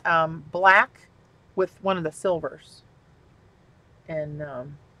did black with one of the silvers. And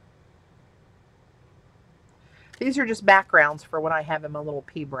these are just backgrounds for what I have in my little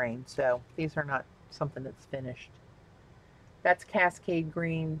pea brain. So these are not something that's finished. That's Cascade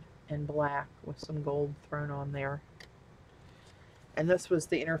green and black with some gold thrown on there. And this was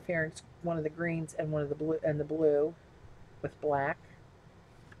the interference, one of the greens and one of the blue, and the blue with black.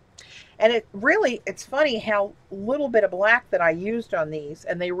 And it really, it's funny how little bit of black that I used on these,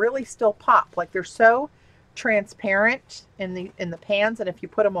 and they really still pop. Like they're so transparent in the pans, and if you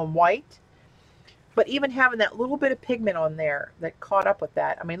put them on white, but even having that little bit of pigment on there that caught up with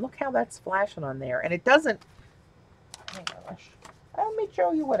that, I mean, look how that's flashing on there. And it doesn't, hang on, let me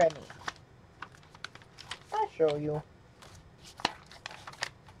show you what I mean. I'll show you.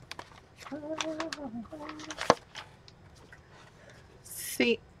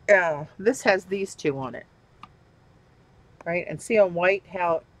 See, this has these two on it, right? And see on white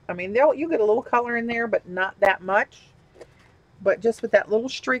how, I mean, you get a little color in there, but not that much. But just with that little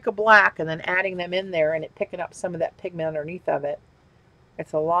streak of black and then adding them in there and it picking up some of that pigment underneath of it,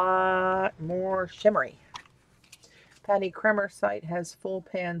 it's a lot more shimmery. Patti Kremer site has full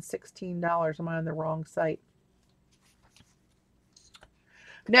pan $16. Am I on the wrong site?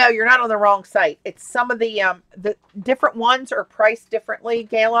 No, you're not on the wrong site. It's some of the different ones are priced differently,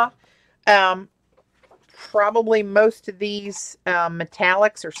 Gayla. Probably most of these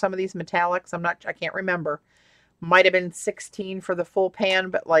metallics, or some of these metallics, I can't remember. Might have been 16 for the full pan,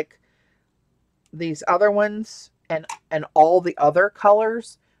 but like these other ones and all the other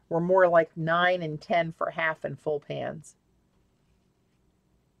colors were more like 9 and 10 for half and full pans.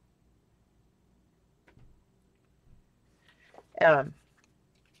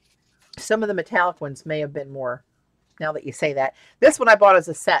 Some of the metallic ones may have been more, now that you say that. This one I bought as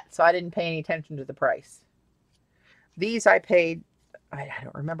a set, so I didn't pay any attention to the price. These I paid, I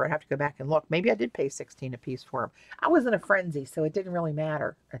don't remember. I'd have to go back and look. Maybe I did pay 16 a piece for them. I was in a frenzy, so it didn't really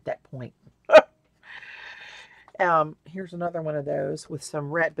matter at that point. Here's another one of those with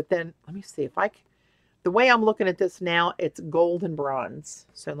some red. But then, let me see if the way I'm looking at this now, it's gold and bronze.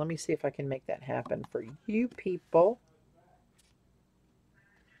 So let me see if I can make that happen for you people.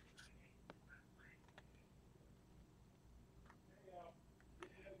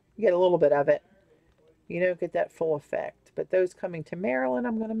 You get a little bit of it. You don't get that full effect. But those coming to Maryland,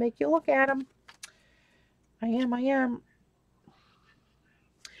 I'm going to make you look at them. I am.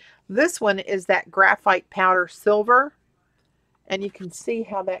 This one is that graphite powder silver. And you can see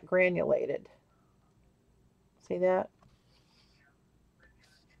how that granulated. See that?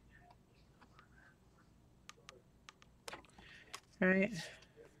 All right.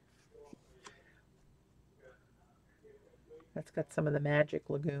 That's got some of the Magic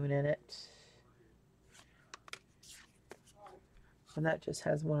Lagoon in it. And that just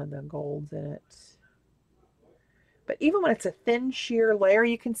has one of the golds in it. But even when it's a thin sheer layer,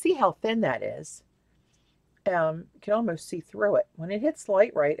 you can see how thin that is. You can almost see through it. When it hits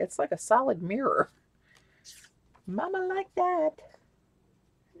light right, it's like a solid mirror. Mama like that.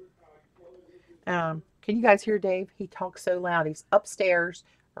 Can you guys hear Dave? He talks so loud. He's upstairs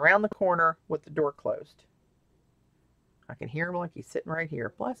around the corner with the door closed. I can hear him like he's sitting right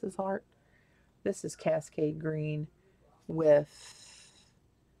here. Bless his heart. This is Cascade Green with,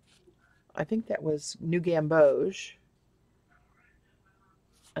 I think that was New Gamboge.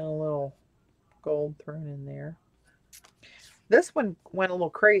 And a little gold thrown in there. This one went a little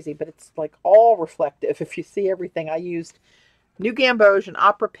crazy, but it's like all reflective. If you see everything, I used New Gamboge and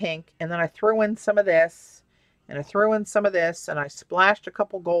Opera Pink, and then I threw in some of this, and I threw in some of this, and I splashed a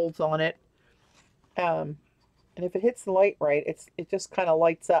couple golds on it. And if it hits the light right, it just kind of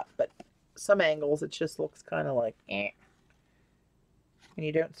lights up. But some angles, it just looks kind of like, eh. And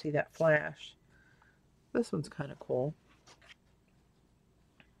you don't see that flash. This one's kind of cool.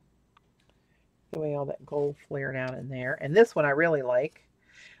 The way all that gold flared out in there. And this one I really like.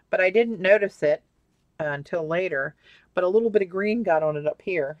 But I didn't notice it until later. But a little bit of green got on it up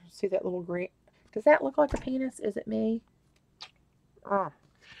here. See that little green? Does that look like a penis? Is it me? Oh.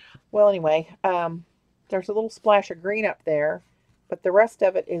 Well, anyway, there's a little splash of green up there. But the rest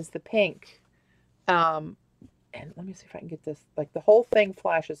of it is the pink. And let me see if I can get this. Like the whole thing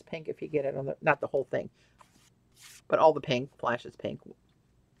flashes pink if you get it on the, not the whole thing, but all the pink flashes pink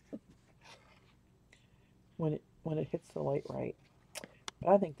when it hits the light right.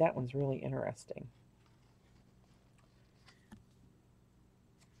 But I think that one's really interesting.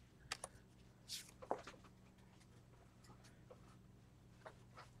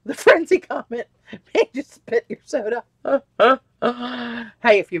 The frenzy comment made you spit your soda.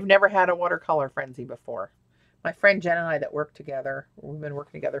 Hey, if you've never had a watercolor frenzy before, My friend Jen and I that work together, we've been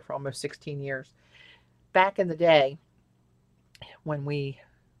working together for almost 16 years. Back in the day, when we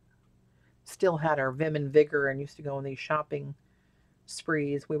still had our vim and vigor and used to go on these shopping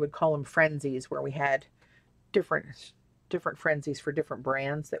sprees, we would call them frenzies, where we had different frenzies for different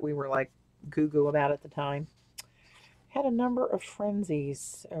brands that we were like goo about at the time. Had a number of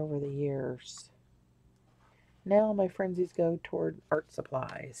frenzies over the years. Now my frenzies go toward art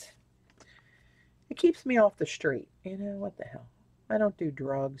supplies. It keeps me off the street. You know, what the hell? I don't do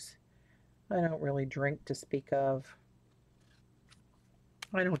drugs. I don't really drink to speak of.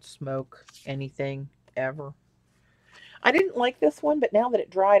 I don't smoke anything ever. I didn't like this one, but now that it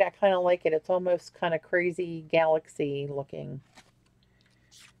dried, I kind of like it. It's almost kind of crazy galaxy looking.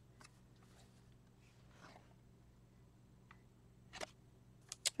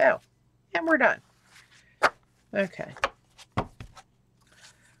 Oh, and we're done. Okay.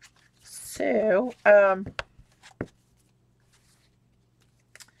 So,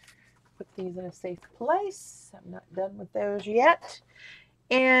 put these in a safe place. I'm not done with those yet.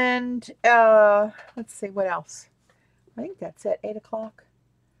 And let's see, what else? I think that's it. 8 o'clock.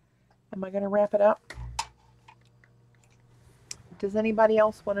 Am I going to wrap it up? Does anybody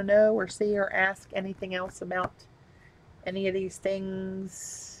else want to know or see or ask anything else about any of these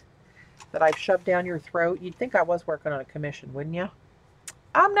things that I've shoved down your throat? You'd think I was working on a commission, wouldn't you?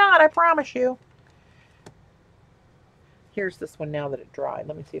 I'm not, I promise you. Here's this one now that it dried.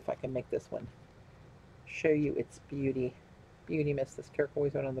 Let me see if I can make this one show you its beauty. Beauty mist, this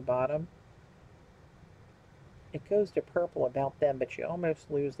turquoise one on the bottom. It goes to purple about them, but you almost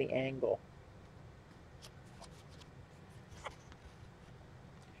lose the angle.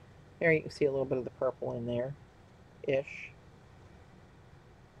 There you can see a little bit of the purple in there-ish.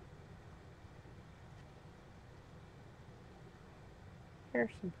 There's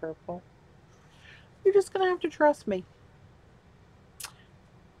some purple. You're just going to have to trust me.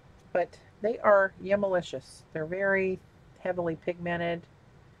 But they are yummalicious. They're very heavily pigmented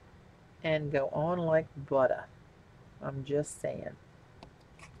and go on like butter. I'm just saying.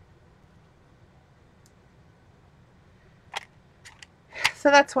 So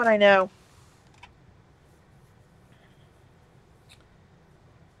that's what I know.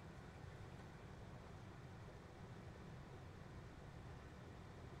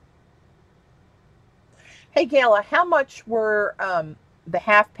 Hey, Gayla, how much were the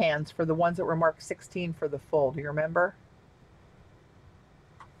half pans for the ones that were marked 16 for the full? Do you remember?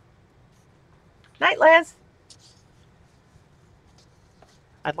 Night, Les.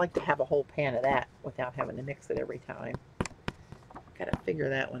 I'd like to have a whole pan of that without having to mix it every time. Gotta figure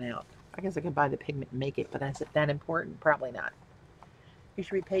that one out. I guess I could buy the pigment and make it, but is it that important? Probably not. You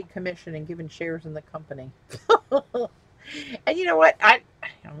should be paid commission and given shares in the company. And you know what? I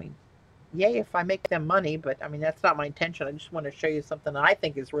mean, yay if I make them money, but I mean, that's not my intention. I just want to show you something that I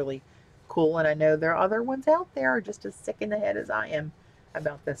think is really cool, and I know there are other ones out there just as sick in the head as I am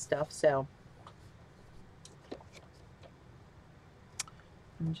about this stuff. So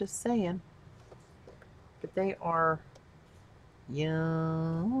I'm just saying. But they are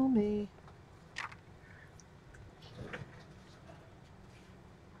yummy.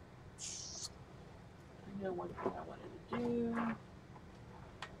 I know one thing I wanted to do.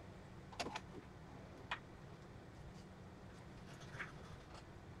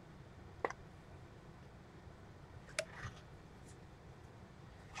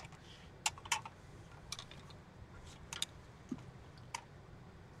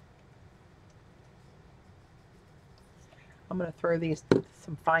 I'm going to throw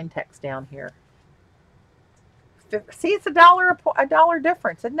some Finetec's down here. See, it's a dollar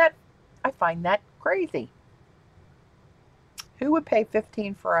difference, isn't that? I find that crazy. Who would pay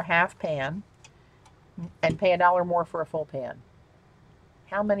 15 for a half pan and pay $1 more for a full pan?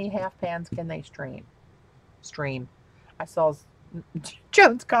 How many half pans can they stream? I saw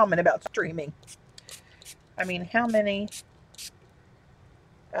Joan's comment about streaming. I mean, how many?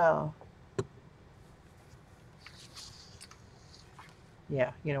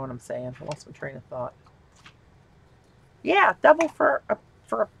 Yeah, you know what I'm saying. I lost my train of thought. Yeah, double for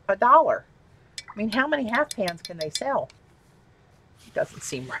 $1. I mean, how many half pans can they sell? It doesn't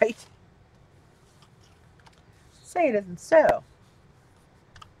seem right. Say it isn't so.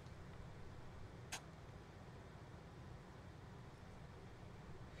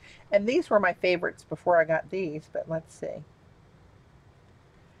 And these were my favorites before I got these, but let's see.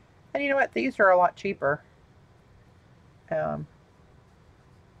 And you know what? These are a lot cheaper.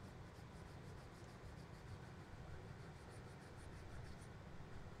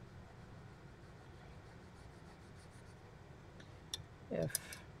 If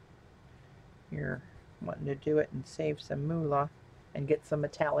you're wanting to do it and save some moolah and get some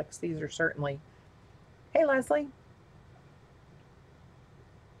metallics. These are certainly... Hey, Leslie.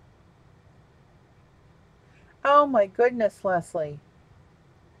 Oh my goodness, Leslie.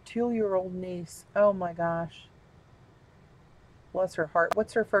 2-year-old niece. Oh my gosh. Bless her heart.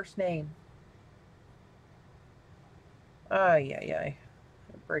 What's her first name? Oh, yeah. It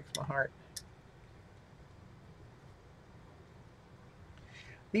breaks my heart.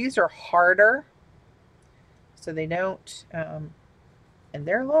 These are harder, so they don't, and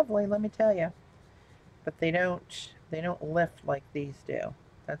they're lovely, let me tell you, but they don't lift like these do.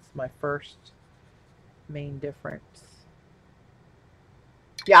 That's my first main difference.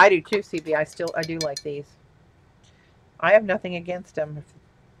 Yeah, I do too, CB. I do like these. I have nothing against them.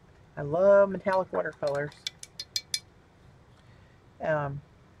 I love metallic watercolors. Not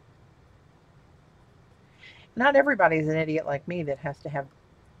everybody's an idiot like me that has to have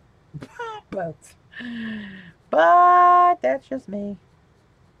both. But that's just me.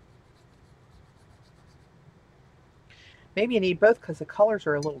 Maybe you need both because the colors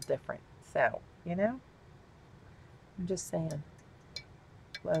are a little different. So, you know? I'm just saying.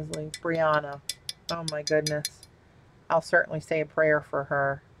 Leslie, Brianna. Oh my goodness. I'll certainly say a prayer for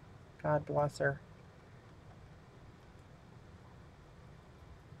her. God bless her.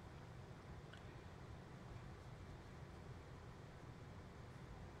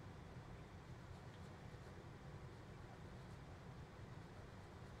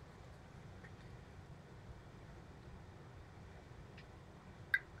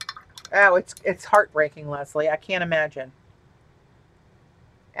 Oh, it's heartbreaking, Leslie. I can't imagine.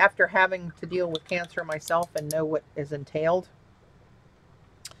 After having to deal with cancer myself and know what is entailed,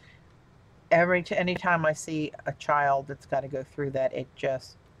 anytime I see a child that's got to go through that, it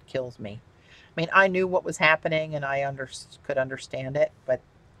just kills me. I mean, I knew what was happening and I could understand it, but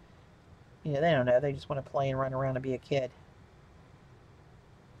you know, they don't know. They just want to play and run around and be a kid.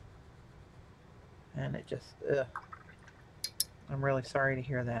 And it just, ugh. I'm really sorry to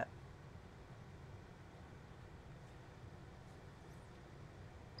hear that.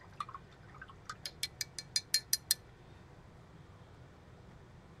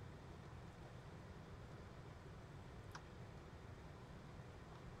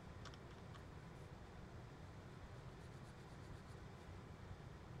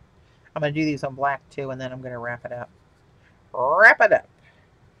 I'm going to do these on black too, and then I'm going to wrap it up. Wrap it up.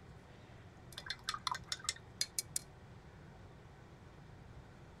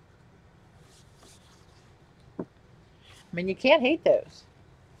 I mean, you can't hate those.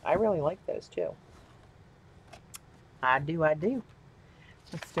 I really like those too. I do.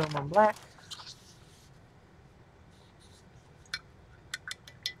 Let's do them on black.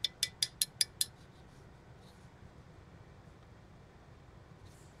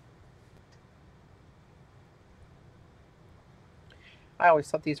 I always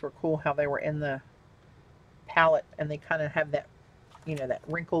thought these were cool how they were in the palette and they kind of have that, you know, that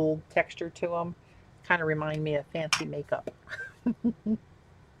wrinkled texture to them. Kind of remind me of fancy makeup.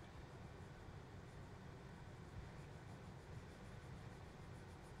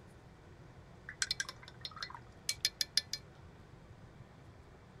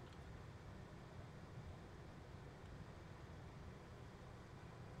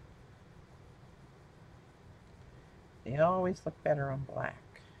 They always look better on black.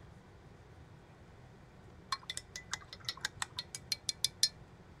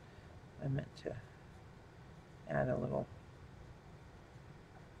 I meant to add a little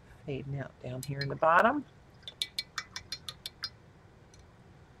fading out down here in the bottom.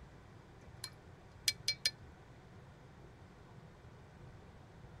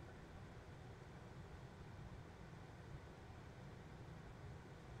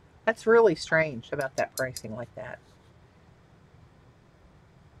 That's really strange about that pricing like that.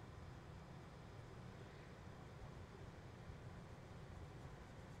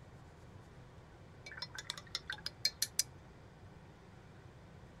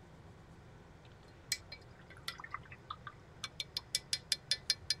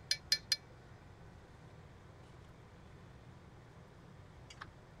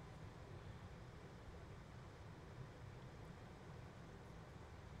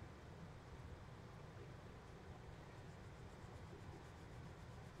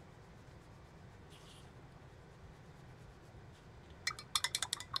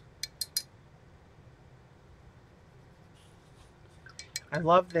 I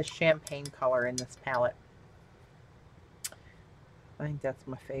love this champagne color in this palette. I think that's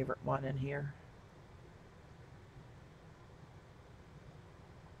my favorite one in here.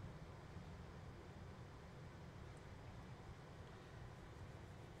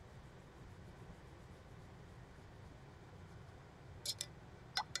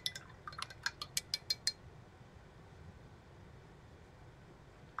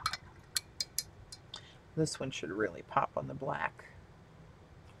 This one should really pop on the black.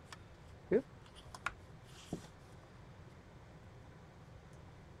 Oop.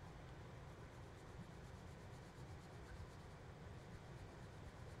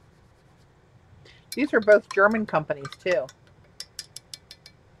 These are both German companies too.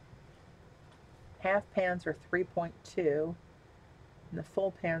 Half pans are 3.2 and the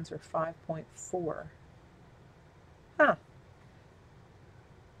full pans are 5.4. Huh.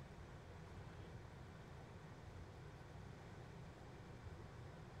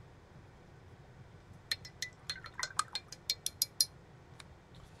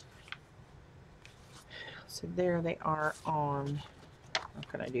 So there they are on, how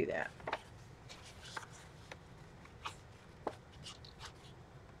can I do that?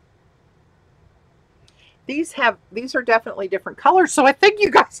 These are definitely different colors, so I think you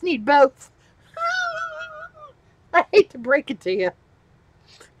guys need both. I hate to break it to you.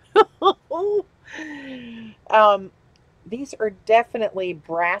 These are definitely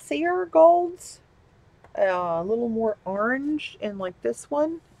brassier golds. A little more orange in like this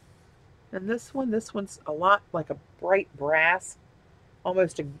one. And this one's a lot like a bright brass,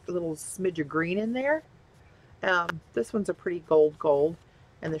 almost a little smidge of green in there. This one's a pretty gold,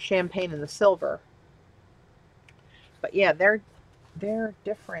 and the champagne and the silver. But yeah, they're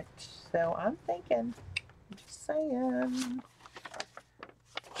different. So I'm thinking, just saying.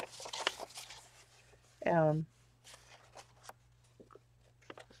 That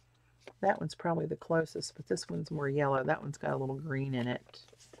one's probably the closest, but this one's more yellow. That one's got a little green in it.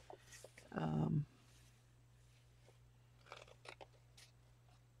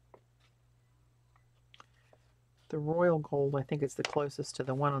 The royal gold, I think, is the closest to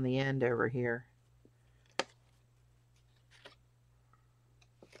the one on the end over here.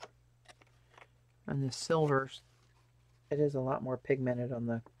 And the silvers, it is a lot more pigmented on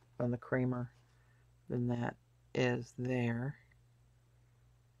the Kremer than that is there.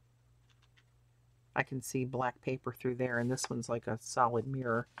 I can see black paper through there, and this one's like a solid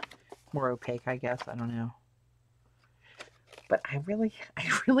mirror. More opaque, I guess. I don't know. But I really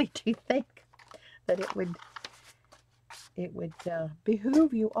do think that it would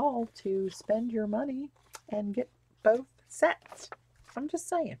behoove you all to spend your money and get both sets. I'm just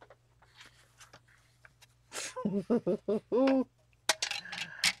saying.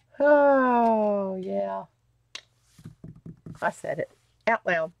 Oh, yeah. I said it out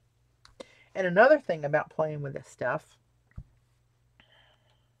loud. And another thing about playing with this stuff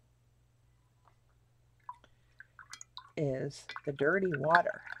is the dirty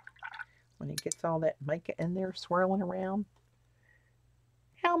water. When it gets all that mica in there swirling around.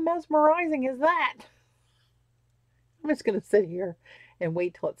 How mesmerizing is that? I'm just going to sit here and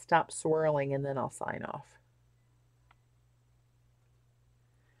wait till it stops swirling and then I'll sign off.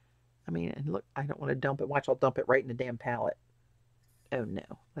 I mean, and look, I don't want to dump it. Watch, I'll dump it right in the damn palette. Oh no,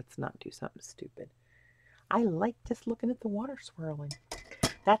 let's not do something stupid. I like just looking at the water swirling.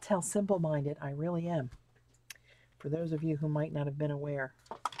 That's how simple-minded I really am. For those of you who might not have been aware.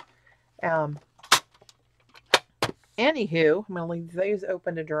 Anywho, I'm going to leave these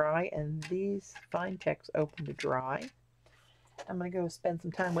open to dry and these Finetecs open to dry. I'm going to go spend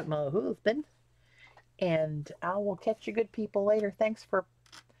some time with my husband. And I will catch you good people later. Thanks for...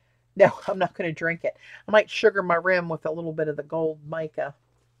 No, I'm not going to drink it. I might sugar my rim with a little bit of the gold mica.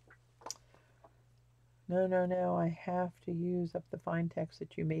 No. I have to use up the Finetecs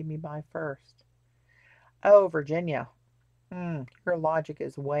that you made me buy first. Oh, Virginia. Your logic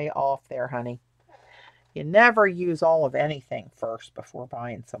is way off there, honey. You never use all of anything first before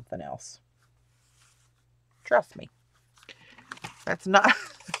buying something else. Trust me. That's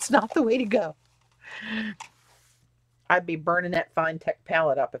not the way to go. I'd be burning that Finetec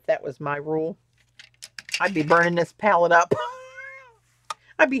palette up if that was my rule. I'd be burning this palette up.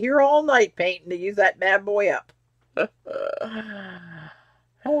 I'd be here all night painting to use that bad boy up.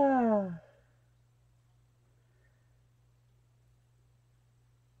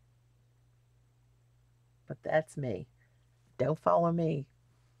 But that's me. Don't follow me.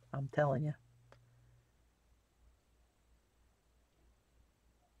 I'm telling you.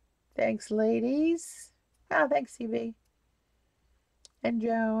 Thanks, ladies. Oh, thanks, CB. And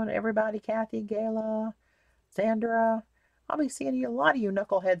Joan, everybody, Kathy, Gayla, Sandra. I'll be seeing a lot of you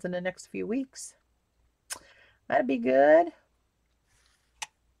knuckleheads in the next few weeks. That'd be good.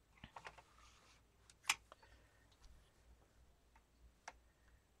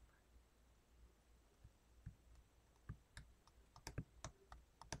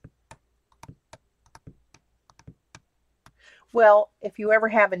 Well, if you ever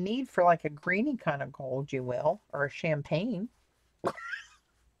have a need for like a greeny kind of gold, you will, or a champagne.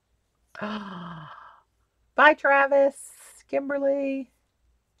 Bye, Travis, Kimberly,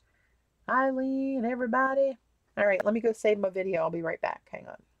 Eileen, everybody. All right, let me go save my video. I'll be right back. Hang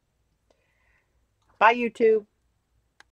on. Bye, YouTube.